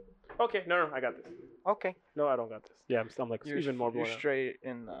 Okay, no, I got this. Okay. No, I don't got this. Yeah, I'm like even more blown out. You're straight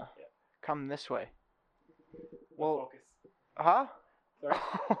in the... Yeah. Come this way. Well, focus. Huh? Sorry?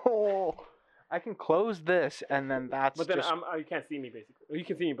 Oh, I can close this and then that's But then you can't see me basically. You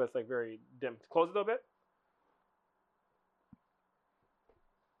can see me, but it's like very dim. Close it a little bit.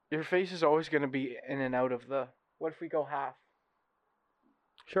 Your face is always going to be in and out of the... What if we go half?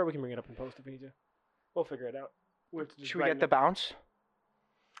 Sure, we can bring it up in post if we need to. We'll figure it out. Should we get the bounce?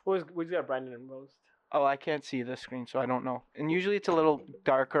 We just got Brandon in post. Oh, I can't see the screen, so I don't know. And usually it's a little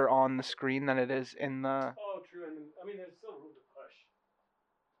darker on the screen than it is in the... Oh, true. And I mean, there's still room to push.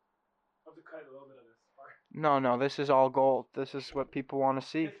 I'll have to cut a little bit of this part. No, this is all gold. This is what people want to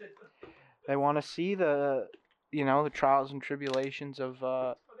see. They want to see the, the trials and tribulations of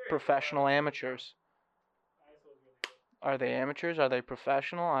professional amateurs. Are they amateurs? Are they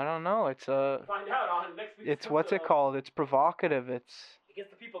professional? I don't know. It's find out on next week's It's what's it called? It's provocative. It gets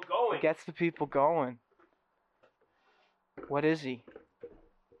the people going. It gets the people going. What is he?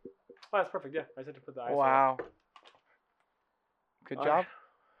 Oh, that's perfect. Yeah, I said to put the eyes. Wow. Good job.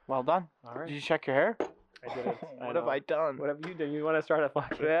 Well done. All right. Did you check your hair? I did it. What have I done? What have you done? You want to start a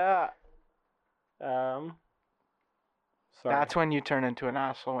fucking... Yeah. Sorry. That's when you turn into an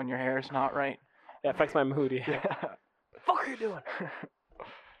asshole, when your hair is not right. It affects my mood. Yeah. What the fuck are you doing?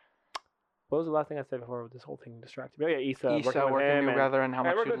 What was the last thing I said before this whole thing distracted me? Oh yeah, Issa working together and how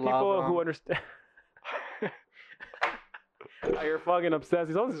much you love people who understand. Oh, you're fucking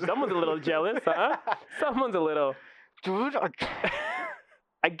obsessed. Someone's a little jealous, huh? Someone's a little. Dude,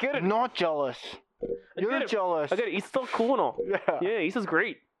 I get it. Not jealous. You're jealous. I get it. Issa's so cool and all. Yeah, Issa's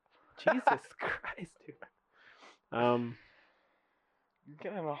great. Jesus Christ, dude. You're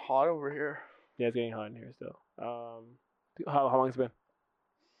getting hot over here. Yeah, it's getting hot in here still. How long has it been?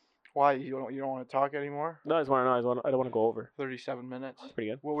 Why you don't want to talk anymore? No, I just want to know. I don't want to go over. 37 minutes. That's pretty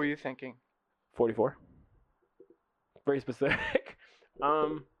good. What were you thinking? 44. Very specific.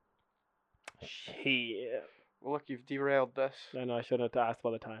 Shit. Well, look, you've derailed this. I know. I shouldn't have asked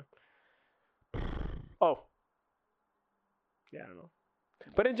about the time. Oh. Yeah, I don't know.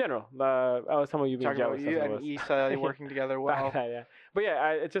 But in general, some of you being jealous. Talking about you and Issa working together well. Yeah. But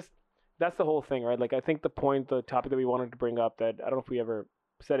yeah, it's just that's the whole thing, right? Like I think the topic that we wanted to bring up that I don't know if we ever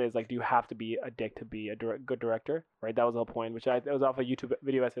said is like, do you have to be a dick to be a good director, right? That was the whole point, which it was off a YouTube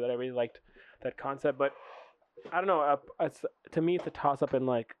video essay that I really liked that concept. But I don't know. To me, it's a toss up in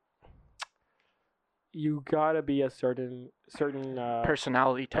like you gotta be a certain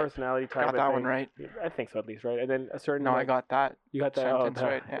personality type. Got that one right. I think so at least, right? And then a certain. No, I got that. You got that sentence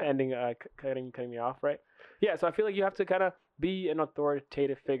right. Yeah. Ending, cutting me off, right? Yeah. So I feel like you have to kind of be an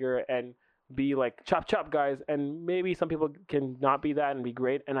authoritative figure and be like chop guys, and maybe some people can not be that and be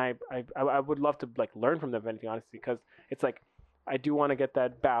great. And I would love to like learn from them, if anything, honestly, because it's like I do want to get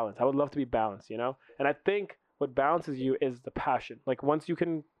that balance. I would love to be balanced, And I think what balances you is the passion. Like once you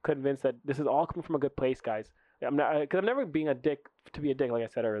can convince that this is all coming from a good place, guys. I'm never being a dick to be a dick, like I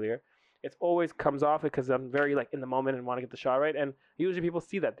said earlier. It's always comes off because I'm very like in the moment and want to get the shot right. And usually people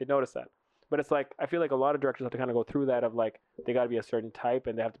see that, they notice that. But it's like I feel like a lot of directors have to kind of go through that of like they got to be a certain type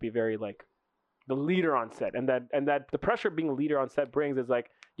and they have to be very like the leader on set. And that the pressure being a leader on set brings is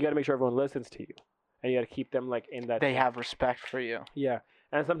like you got to make sure everyone listens to you, and you got to keep them like in that. They have respect for you. Yeah.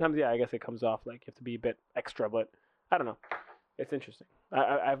 And sometimes, I guess it comes off like you have to be a bit extra, but I don't know. It's interesting.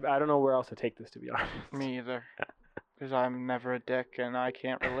 I don't know where else to take this, to be honest. Me either. Because I'm never a dick and I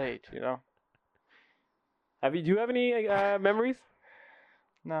can't relate, Do you have any memories?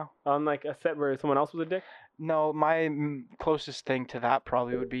 No. On like a set where someone else was a dick? No, my closest thing to that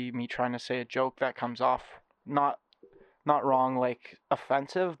probably would be me trying to say a joke that comes off not wrong, like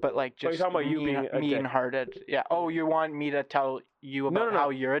offensive, but like just you're talking about you being mean-hearted. Yeah. Oh, you want me to tell you about how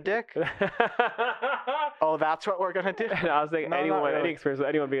you're a dick? Oh, that's what we're gonna do. I was like, any experience with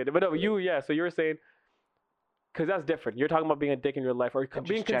anyone being a dick, but no, you, yeah. So you were saying, because that's different. You're talking about being a dick in your life, or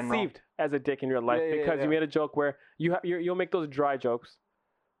being conceived as a dick in your life, because you made a joke where you'll make those dry jokes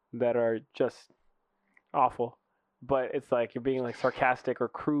that are just awful, but it's like you're being like sarcastic or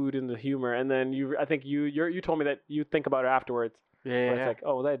crude in the humor, and then I think you told me that you think about it afterwards. Yeah. It's like,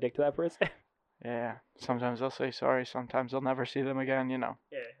 oh, was I a dick to that person? Yeah. Sometimes they'll say sorry. Sometimes I'll never see them again. You know.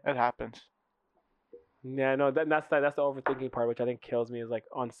 Yeah. It happens. Yeah, no, that's the overthinking part, which I think kills me. Is like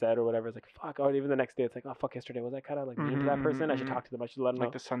on set or whatever. It's like fuck. Or even the next day, it's like, oh fuck, yesterday was I kind of like mean to that person? I should talk to them. I should let them know.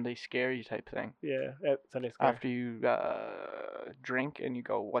 Like the Sunday scary type thing. Yeah, Sunday scary. After you drink and you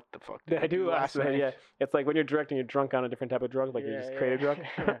go, what the fuck? I do last night. Yeah, it's like when you're directing, you're drunk on a different type of drunk, like you're just creative drunk.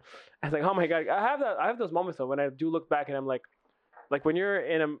 I was like, oh my god, I have those moments though when I do look back and I'm like when you're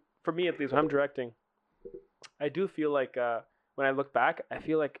in a, for me at least, when I'm directing, I do feel like when I look back, I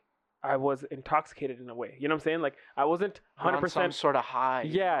feel like I was intoxicated in a way. You know what I'm saying? Like I wasn't 100% some sort of high.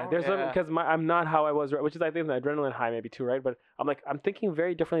 Yeah, there's because I'm not how I was, which is I think the adrenaline high maybe too, right? But I'm thinking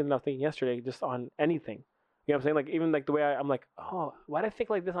very differently than I was thinking yesterday, just on anything. You know what I'm saying? Like even like the way I'm like, oh, why did I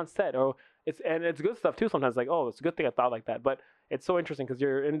think like this on set? Or it's good stuff too. Sometimes like, oh, it's a good thing I thought like that. But it's so interesting because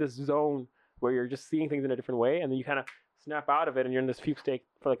you're in this zone where you're just seeing things in a different way, and then you kind of snap out of it, and you're in this fugue state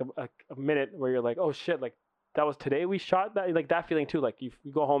for like a minute where you're like, oh shit, like. That was today we shot that, like that feeling too. Like you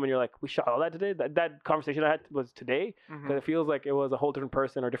go home and you're like, we shot all that today. That conversation I had was today, because it feels like it was a whole different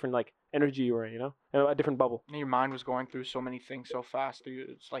person or different like energy you were in, you know, and a different bubble. Your mind was going through so many things so fast.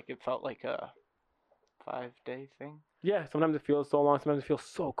 It's like it felt like a 5-day thing. Yeah, sometimes it feels so long. Sometimes it feels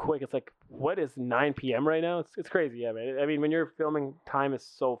so quick. It's like, what is 9 p.m. right now? It's crazy, yeah, man. I mean, when you're filming, time is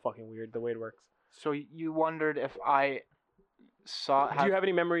so fucking weird the way it works. So you wondered if I saw. Do you have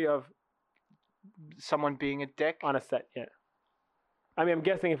any memory of someone being a dick on a set? Yeah, I mean, I'm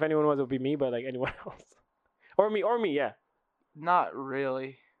guessing if anyone was, it would be me, but like anyone else, or me, yeah. Not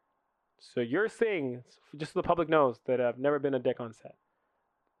really. So you're saying, just so the public knows, that I've never been a dick on set.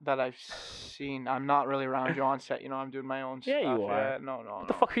 That I've seen. I'm not really around you on set. You know, I'm doing my own stuff. Yeah, you are. Yeah, no. What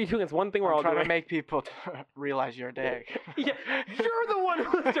the fuck are you doing? It's one thing we're all trying doing. to make people realize you're a dick. Yeah, you're the one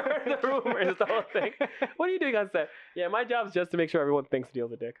who started the rumors, the whole thing. What are you doing on set? Yeah, my job's just to make sure everyone thinks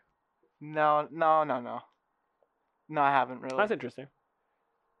Neil's a dick. No. No, I haven't really. That's interesting.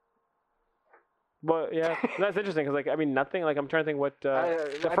 But yeah, that's interesting because, like, I mean, nothing. Like, I'm trying to think what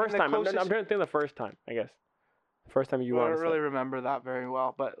the first time. I'm trying to think the first time. I guess first time you. I don't really remember that very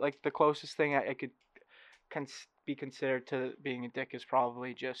well, but like the closest thing I could be considered to being a dick is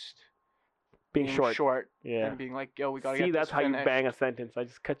probably just being short. Yeah. And being like, yo, we gotta get this that's finished. How you bang a sentence. I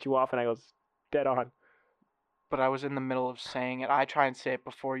just cut you off and I goes dead on. But I was in the middle of saying it. I try and say it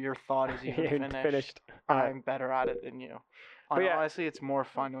before your thought is even finished. I'm better at it than you. But yeah. Honestly, it's more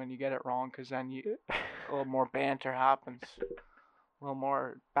fun when you get it wrong because then a little more banter happens, a little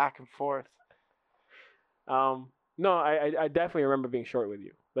more back and forth. No, I definitely remember being short with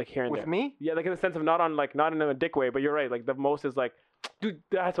you, like here and there. With me? Yeah, like in the sense of not in a dick way, but you're right. Like the most is like, dude,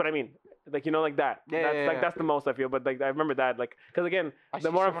 that's what I mean. Like, you know, like that. Yeah, that's the most I feel. But like I remember that, like, because again,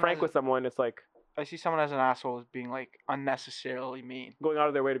 the more I'm frank with someone, it's like. I see someone as an asshole as being like unnecessarily mean, going out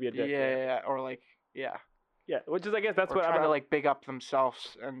of their way to be a dick. Yeah, or like yeah, which is I guess that's what trying to like big up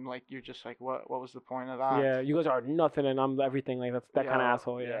themselves and like you're just like what was the point of that? Yeah, you guys are nothing and I'm everything. Like that's that kind of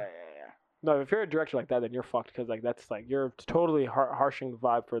asshole. Yeah. No, if you're a director like that, then you're fucked because like that's like you're totally harshing the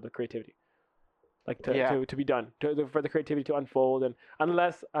vibe for the creativity, like to be done for the creativity to unfold. And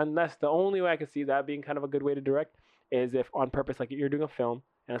unless the only way I can see that being kind of a good way to direct is if on purpose, like you're doing a film.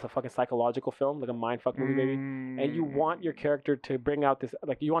 And it's a fucking psychological film, like a mindfuck movie, baby. And you want your character to bring out this,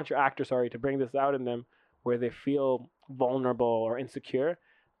 like you want your actor, to bring this out in them, where they feel vulnerable or insecure.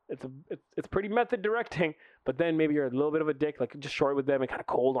 It's pretty method directing, but then maybe you're a little bit of a dick, like just short with them and kind of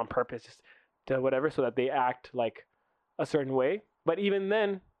cold on purpose, just to whatever, so that they act like a certain way. But even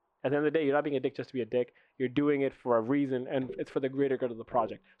then, at the end of the day, you're not being a dick just to be a dick. You're doing it for a reason, and it's for the greater good of the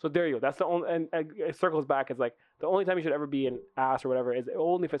project. So there you go. That's the only, and it circles back. It's like the only time you should ever be an ass or whatever is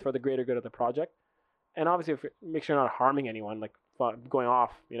only if it's for the greater good of the project. And obviously, make sure you're not harming anyone, like going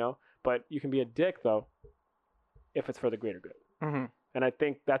off, you know. But you can be a dick though, if it's for the greater good. Mm-hmm. And I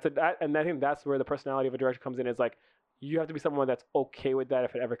think I think that's where the personality of a director comes in. Is like you have to be someone that's okay with that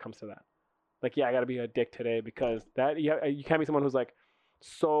if it ever comes to that. Like, yeah, I got to be a dick today because that you can't be someone who's like,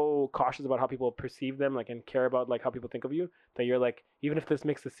 so cautious about how people perceive them, like, and care about like how people think of you, that you're like, even if this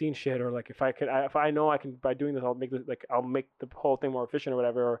makes the scene shit, or like if I know I can by doing this, I'll make the whole thing more efficient or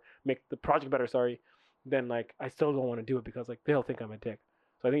whatever, or make the project better. Sorry, then like I still don't want to do it because like they'll think I'm a dick.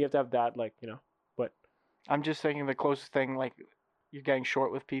 So I think you have to have that, like, But I'm just thinking the closest thing, like, you're getting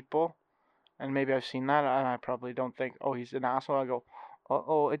short with people, and maybe I've seen that, and I probably don't think, oh, he's an asshole. I go,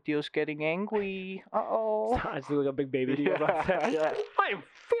 uh-oh, Adil's getting angry. Uh-oh. I just look like a big baby to you. Yeah. I am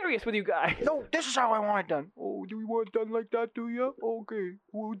furious with you guys. No, this is how I want it done. Oh, do we want it done like that, do you? Okay,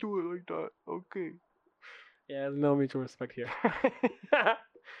 we'll do it like that. Okay. Yeah, there's no mutual respect here.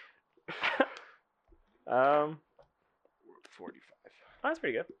 45. That's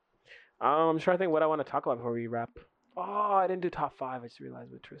pretty good. I'm trying to think what I want to talk about before we wrap. Oh, I didn't do top 5. I just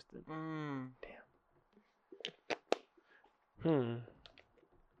realized with Tristan. Damn.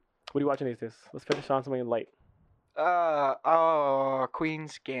 What are you watching these days? Let's finish on something light.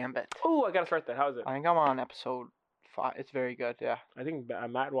 Queen's Gambit. Oh, I gotta start that. How is it? I think I'm on episode 5. It's very good, yeah. I think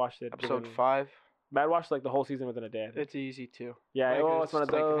Matt watched it. Episode 5. Matt watched like the whole season within a day. It's easy too. Yeah, like, it's one of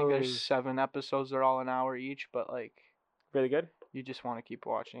those. I think there's 7 episodes. They're all an hour each, but like. Really good? You just want to keep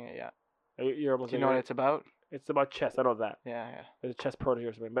watching it, yeah. You're almost. Do you know what it's about? It's about chess. I know that. Yeah. There's a chess protege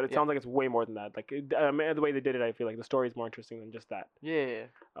or something, but it sounds like it's way more than that. Like the way they did it, I feel like the story is more interesting than just that. Yeah.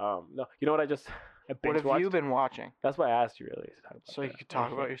 No, you know what? What have you been watching? That's why I asked you, really. So you could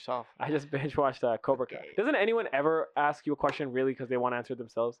talk about yourself. I just binge watched Cobra Kai. Doesn't anyone ever ask you a question really because they want to answer it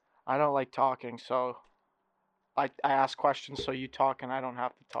themselves? I don't like talking, so I ask questions, so you talk and I don't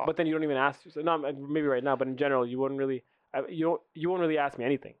have to talk. But then you don't even ask. No, maybe right now, but in general, you wouldn't really. You won't really ask me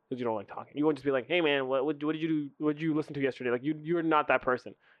anything because you don't like talking. You won't just be like, "Hey man, what did you do? What did you listen to yesterday?" Like you're not that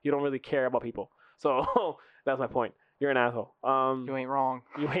person. You don't really care about people. So that's my point. You're an asshole. You ain't wrong.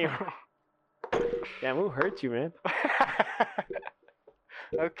 You ain't wrong. Damn, who hurt you, man?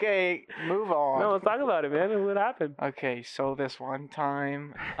 Okay, move on. No, let's talk about it, man. What happened? Okay, so this one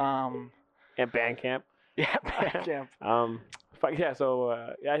time, at band camp. Yeah, band camp. Yeah. So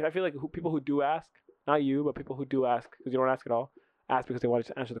I feel like people who do ask. Not you, but people who do ask, because you don't ask at all, ask because they want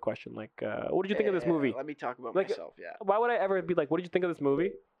to answer the question. Like, what did you think of this movie? Let me talk about myself, yeah. Why would I ever be like, what did you think of this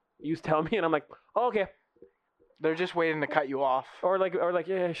movie? You tell me, and I'm like, oh, okay. They're just waiting to cut you off. Or like,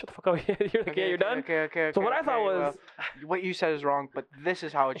 yeah, shut the fuck up. You're like, you're done? Okay. So what I thought was... Well, what you said is wrong, but this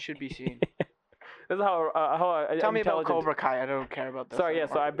is how it should be seen. This is how Tell me about Cobra Kai. I don't care about this. Sorry,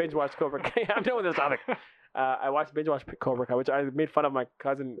 so I binge-watched Cobra Kai. I'm done with this topic. I binge-watched Cobra Kai, which I made fun of my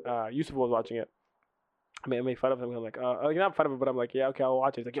cousin Yusuf was watching it. I made fun of him. I'm like, not fun of him, but I'm like, yeah, okay, I'll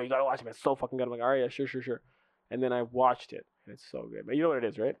watch it. He's like, yo, you gotta watch it, man. It's so fucking good. I'm like, all right, yeah, sure. And then I watched it, and it's so good. But you know what it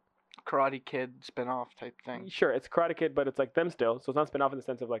is, right? Karate Kid spin-off type thing. Sure, it's Karate Kid, but it's like them still. So it's not spin-off in the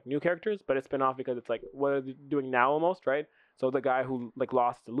sense of like new characters, but it's spin-off because it's like what are they doing now almost, right? So the guy who like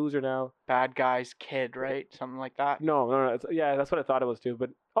lost is a loser now. Bad Guy's Kid, right? Something like that. No. That's what I thought it was too.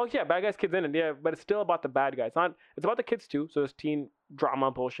 But Bad Guy's Kid's in it. Yeah, but it's still about the bad guy. It's about the kids too. So it's teen drama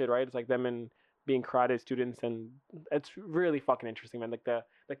bullshit, right? It's like them and being karate students, and it's really fucking interesting, man. Like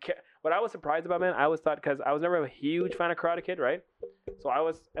what I was surprised about, man, I always thought, because I was never a huge fan of Karate Kid, right? So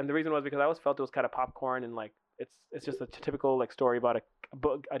and the reason was because I always felt it was kind of popcorn, and like it's just a typical like story about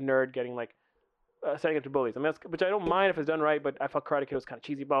a nerd getting like setting up to bullies. I mean, which I don't mind if it's done right, but I felt Karate Kid was kind of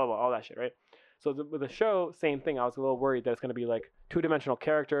cheesy, blah blah blah, all that shit, right? So with the show, same thing. I was a little worried that it's gonna be like 2-dimensional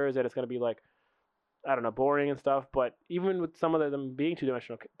characters, that it's gonna be like, I don't know, boring and stuff. But even with some of them being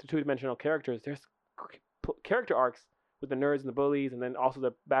two-dimensional characters, there's character arcs with the nerds and the bullies, and then also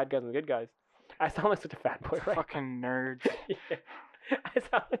the bad guys and the good guys. I sound like such a fanboy, right? Fucking nerds. Yeah. I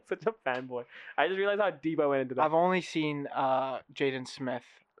sound like such a fanboy. I just realized how deep I went into that. I've only seen Jaden Smith.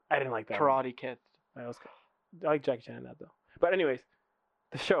 I didn't like that Karate Kid. I like Jackie Chan in that though. But anyways,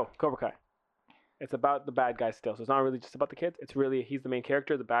 the show Cobra Kai. It's about the bad guys still, so it's not really just about the kids. It's really he's the main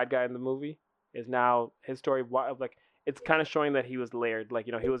character. The bad guy in the movie is now his story. Like it's kind of showing that he was layered. Like,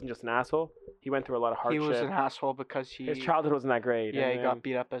 he wasn't just an asshole. He went through a lot of hardship. He was an asshole because his childhood wasn't that great. Yeah, he got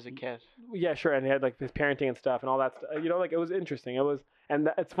beat up as a kid. Yeah, sure, and he had like his parenting and stuff and all that stuff. Like it was interesting.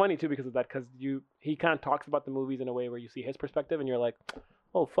 It's funny too because of that, because he kind of talks about the movies in a way where you see his perspective and you're like,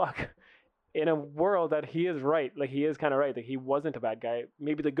 oh fuck. In a world that he is right, like he is kind of right, that he wasn't a bad guy.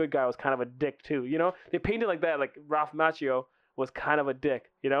 Maybe the good guy was kind of a dick too. They painted like that, like Ralph Macchio was kind of a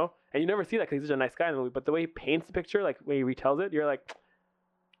dick, and you never see that because he's such a nice guy in the movie. But the way he paints the picture, like when he retells it, you're like,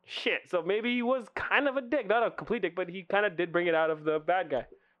 shit. So maybe he was kind of a dick, not a complete dick, but he kind of did bring it out of the bad guy.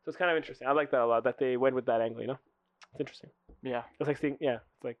 So it's kind of interesting. I like that a lot, that they went with that angle. It's interesting. Yeah. It's like seeing,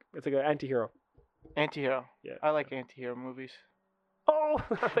 it's like an anti-hero. Anti-hero. Yeah. I like anti-hero movies. Oh,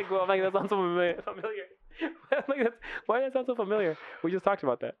 that sounds so familiar. Why does that sound so familiar? We just talked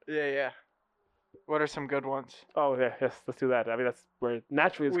about that. Yeah. What are some good ones? Oh yeah, yes, let's do that. I mean, that's where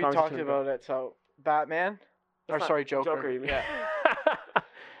naturally this we conversation. We talked about it. So Batman, Joker. Joker, you mean? Yeah.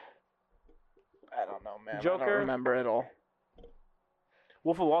 I don't know, man. Joker. I don't remember it all.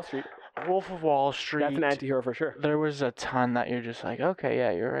 Wolf of Wall Street. Wolf of Wall Street. That's an anti-hero for sure. There was a ton that you're just like, okay,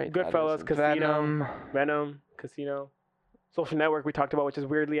 yeah, you're right. Goodfellas, Casino, Venom, Casino, Social Network. We talked about, which is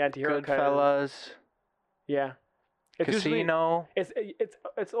weirdly anti-hero. Goodfellas. Yeah. Casino.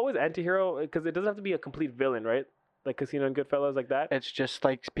 It's always anti-hero because it doesn't have to be a complete villain, right? Like Casino and Goodfellas, like that. It's just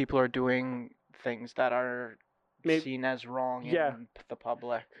like people are doing things that are seen as wrong in the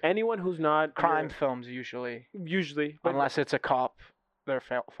public. Anyone who's not crime films usually, unless it's a cop they're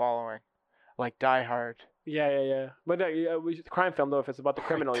following, like Die Hard. Yeah. But crime film though, if it's about the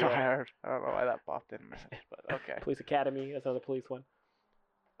criminal. Die Hard. I don't know why that popped in my head, but okay. Police Academy. That's another police one.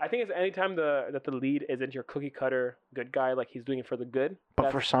 I think it's anytime that the lead isn't your cookie cutter good guy, like he's doing it for the good.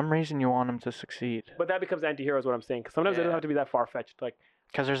 But for some reason, you want him to succeed. But that becomes anti-hero is what I'm saying. Because sometimes it doesn't have to be that far-fetched. Like,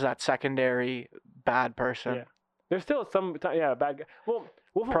 because there's that secondary bad person. Yeah. There's still some bad guy. Well,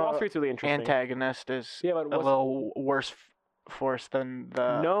 Wolf of Wall Street's really interesting. Antagonist is a little worse force than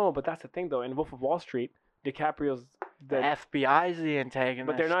the. No, but that's the thing though. In Wolf of Wall Street, DiCaprio's the FBI's the antagonist.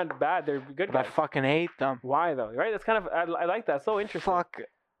 But they're not bad. They're good guys. I fucking hate them. Why though? Right? That's kind of I like that. So interesting.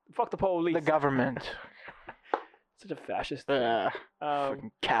 Fuck the police. The government. Such a fascist.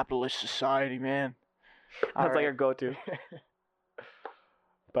 Fucking capitalist society, man. That's like your go-to.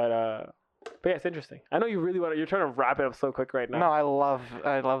 But yeah, it's interesting. I know you really want to. You're trying to wrap it up so quick right now. No, I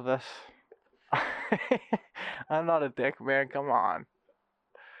love this. I'm not a dick, man. Come on.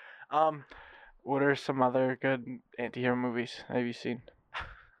 What are some other good anti-hero movies have you seen?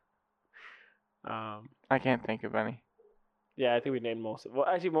 I can't think of any. Yeah, I think we named most of. Well,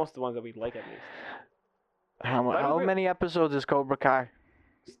 actually, most of the ones that we like at least. How many episodes is Cobra Kai?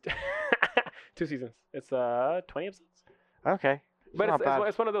 2 seasons. It's 20 episodes. Okay. But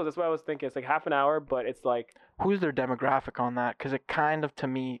it's one of those. That's what I was thinking. It's like half an hour, but it's like. Who's their demographic on that? Because it kind of, to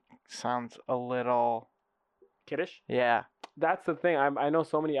me, sounds a little. Kiddish? Yeah. That's the thing. I know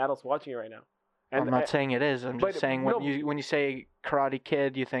so many adults watching it right now. And I'm not saying it is. I'm just saying when you say Karate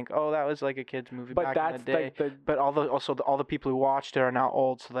Kid, you think, oh, that was like a kid's movie back in the day. But all the people who watched it are now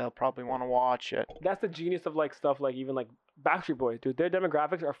old, so they'll probably want to watch it. That's the genius of like stuff like even like Backstreet Boys, dude. Their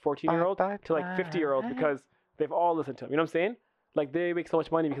demographics are 14-year-old to like 50-year-old because they've all listened to them. You know what I'm saying? Like they make so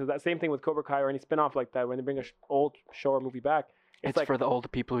much money because that same thing with Cobra Kai or any spinoff like that when they bring a old show or movie back. It's like, for the older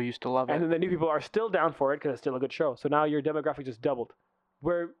people who used to love it. And then the new people are still down for it because it's still a good show. So now your demographic just doubled.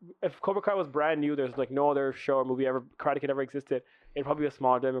 Where if Cobra Kai was brand new, there's like no other show or movie Karate Kid ever existed, it'd probably be a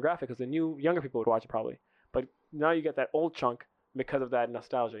smaller demographic because the younger people would watch it probably. But now you get that old chunk because of that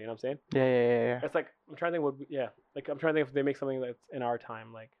nostalgia. You know what I'm saying? Yeah. It's like I'm trying to think if they make something that's in our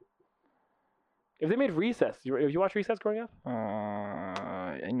time, like if they made Recess. Have you watched Recess growing up?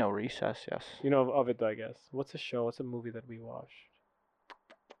 I know Recess. Yes. You know of it, though, I guess. What's a show? What's a movie that we watched?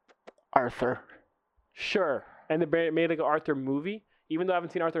 Arthur. Sure, and they made like an Arthur movie. Even though I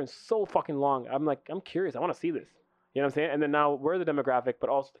haven't seen Arthur in so fucking long, I'm curious. I want to see this. You know what I'm saying? And then now we're the demographic, but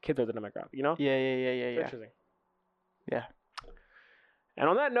also the kids are the demographic. You know? Yeah. Interesting. Yeah. And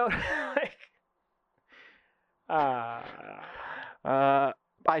on that note,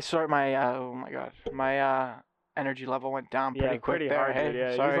 I start my oh my god, my energy level went down pretty quick pretty there. Hard, hey,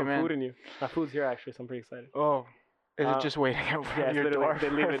 yeah, sorry, some man. Food in you. My food's here actually, so I'm pretty excited. Oh, is it just waiting out front of your door for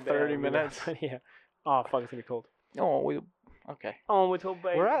 30 minutes? Yeah. Oh fuck, it's gonna be cold. Oh, okay. Oh, we told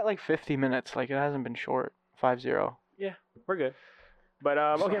baby. We're at like 50 minutes. Like it hasn't been short. 5-0. Yeah, we're good. But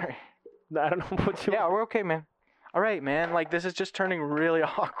okay. I don't know what you. Yeah, we're okay, man. All right, man. Like this is just turning really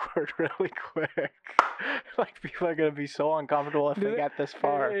awkward really quick. Like people are gonna be so uncomfortable if they get this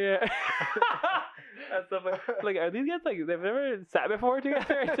far. Yeah. That's so funny. Like, are these guys like they've never sat before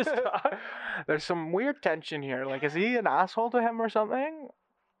together and just talk? There's some weird tension here. Like, is he an asshole to him or something?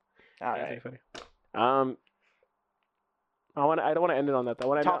 All right. Funny. I don't want to end it on that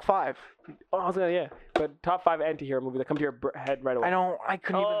though. Top 5. Oh, I was gonna but top 5 anti-hero movies that come to your head right away. I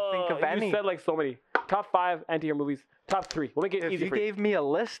couldn't even think of any. You said like so many. Top 5 anti-hero movies. Top 3. We'll make it easy for you. If you gave me a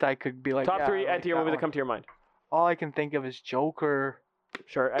list, I could be like top 3 anti-hero movies that come to your mind. All I can think of is Joker.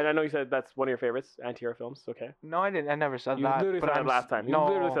 Sure, and I know you said that's one of your favorites, anti-hero films. Okay. No, I didn't. I never said that. You literally said that last time. You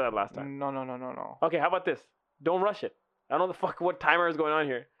literally said that last time. No. Okay, how about this? Don't rush it. I don't know what timer is going on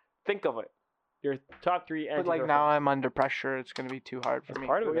here. Think of it. Your top 3 anti-hero But like now I'm under pressure. It's gonna be too hard for me.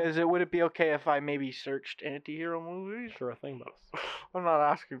 Part of it. Would it be okay if I maybe searched anti-hero movies? Sure thing, boss. I'm not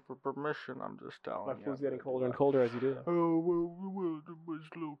asking for permission. I'm just telling you. My food's getting colder and colder as you do that. Oh, well, it was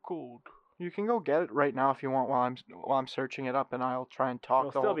a little cold. You can go get it right now if you want while I'm searching it up, and I'll try and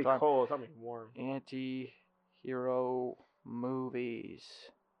talk the whole time. It'll still be cold. It'll be warm. Anti-hero movies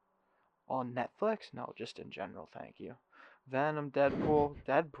on Netflix? No, just in general. Thank you. Venom, Deadpool.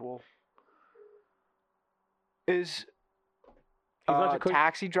 Is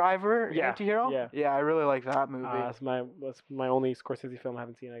Taxi Driver anti-hero? Yeah, I really like that movie. That's my only Scorsese film I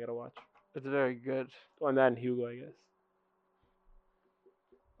haven't seen. I gotta watch. It's very good. Oh, and then Hugo, I guess.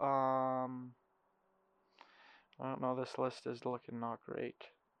 I don't know. This list is looking not great.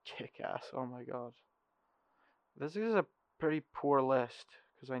 Kick-Ass. Oh my god. This is a pretty poor list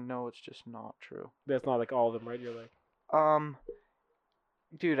because I know it's just not true. That's not like all of them, right? You're like.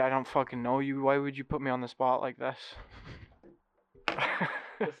 Dude, I don't fucking know you. Why would you put me on the spot like this?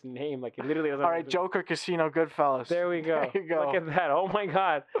 This name, like it literally doesn't. All right, Joker, Casino, Goodfellas. There we go. There you go. Look at that. Oh my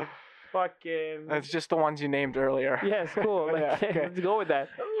god. Fucking. That's just the ones you named earlier. Yes, cool. Like, yeah, okay. Let's go with that.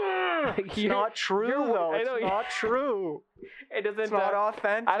 It's not true, though. It's not true. It doesn't. It's not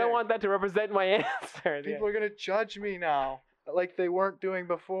authentic. I don't want that to represent my answer. People are gonna judge me now, like they weren't doing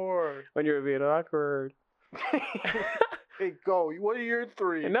before. When you were being awkward. Hey, go. What are your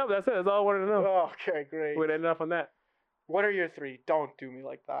 3? No, that's it. That's all I wanted to know. Oh, okay, great. We'd end up on that. What are your 3? Don't do me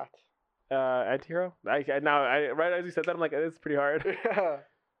like that. Anti-hero? Right as you said that, I'm like, it's pretty hard. Yeah.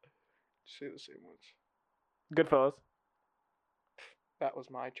 Say the same ones. Goodfellas. That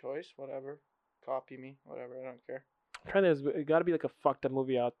was my choice. Whatever. Copy me. Whatever. I don't care. I'm trying to. It got to be like a fucked up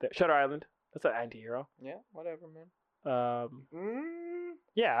movie out there. Shutter Island. That's an anti-hero. Yeah. Whatever, man.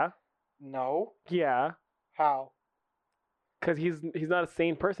 Yeah. No. Yeah. How? Because he's not a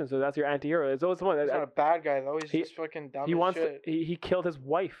sane person, so that's your anti-hero. It's always someone. He's not a bad guy though. He's just fucking dumb. He killed his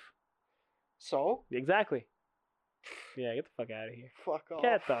wife. So? Exactly. Yeah, get the fuck out of here. Fuck off.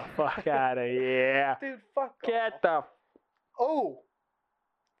 Get the fuck out of here. Dude, fuck Get off. the.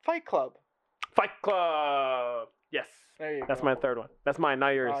 Fight Club. Fight Club. Yes. There you go. That's my 3rd one. That's mine, not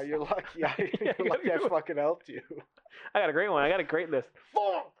yours. Oh, you're lucky. Yeah, you're lucky I fucking helped you. I got a great one. I got a great list.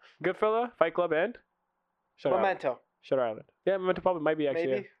 Fuck. Goodfella, Fight Club, and Memento. Shutter Island. Yeah, Memento probably might be actually.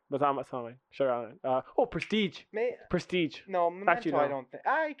 Maybe. Yeah. But it's not mine. Shutter Island. Prestige. Prestige. No, Memento. Actually, no. I don't think.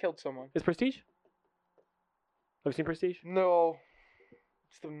 I killed someone. Is Prestige? Have you seen Prestige? No.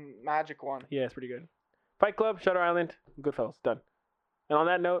 It's the magic one. Yeah, it's pretty good. Fight Club, Shutter Island, Goodfellas. Done. And on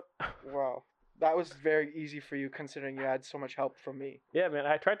that note. Wow. That was very easy for you considering you had so much help from me. Yeah, man.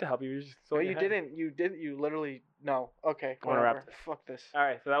 I tried to help you. No, you didn't. You literally. No. Okay. Whatever. Fuck this. All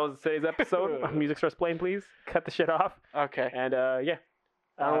right. So that was today's episode. Music Store Explained, please. Cut the shit off. Okay. And yeah.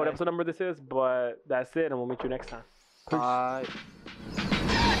 I don't know what episode number this is, but that's it. And we'll meet you next time. Bye.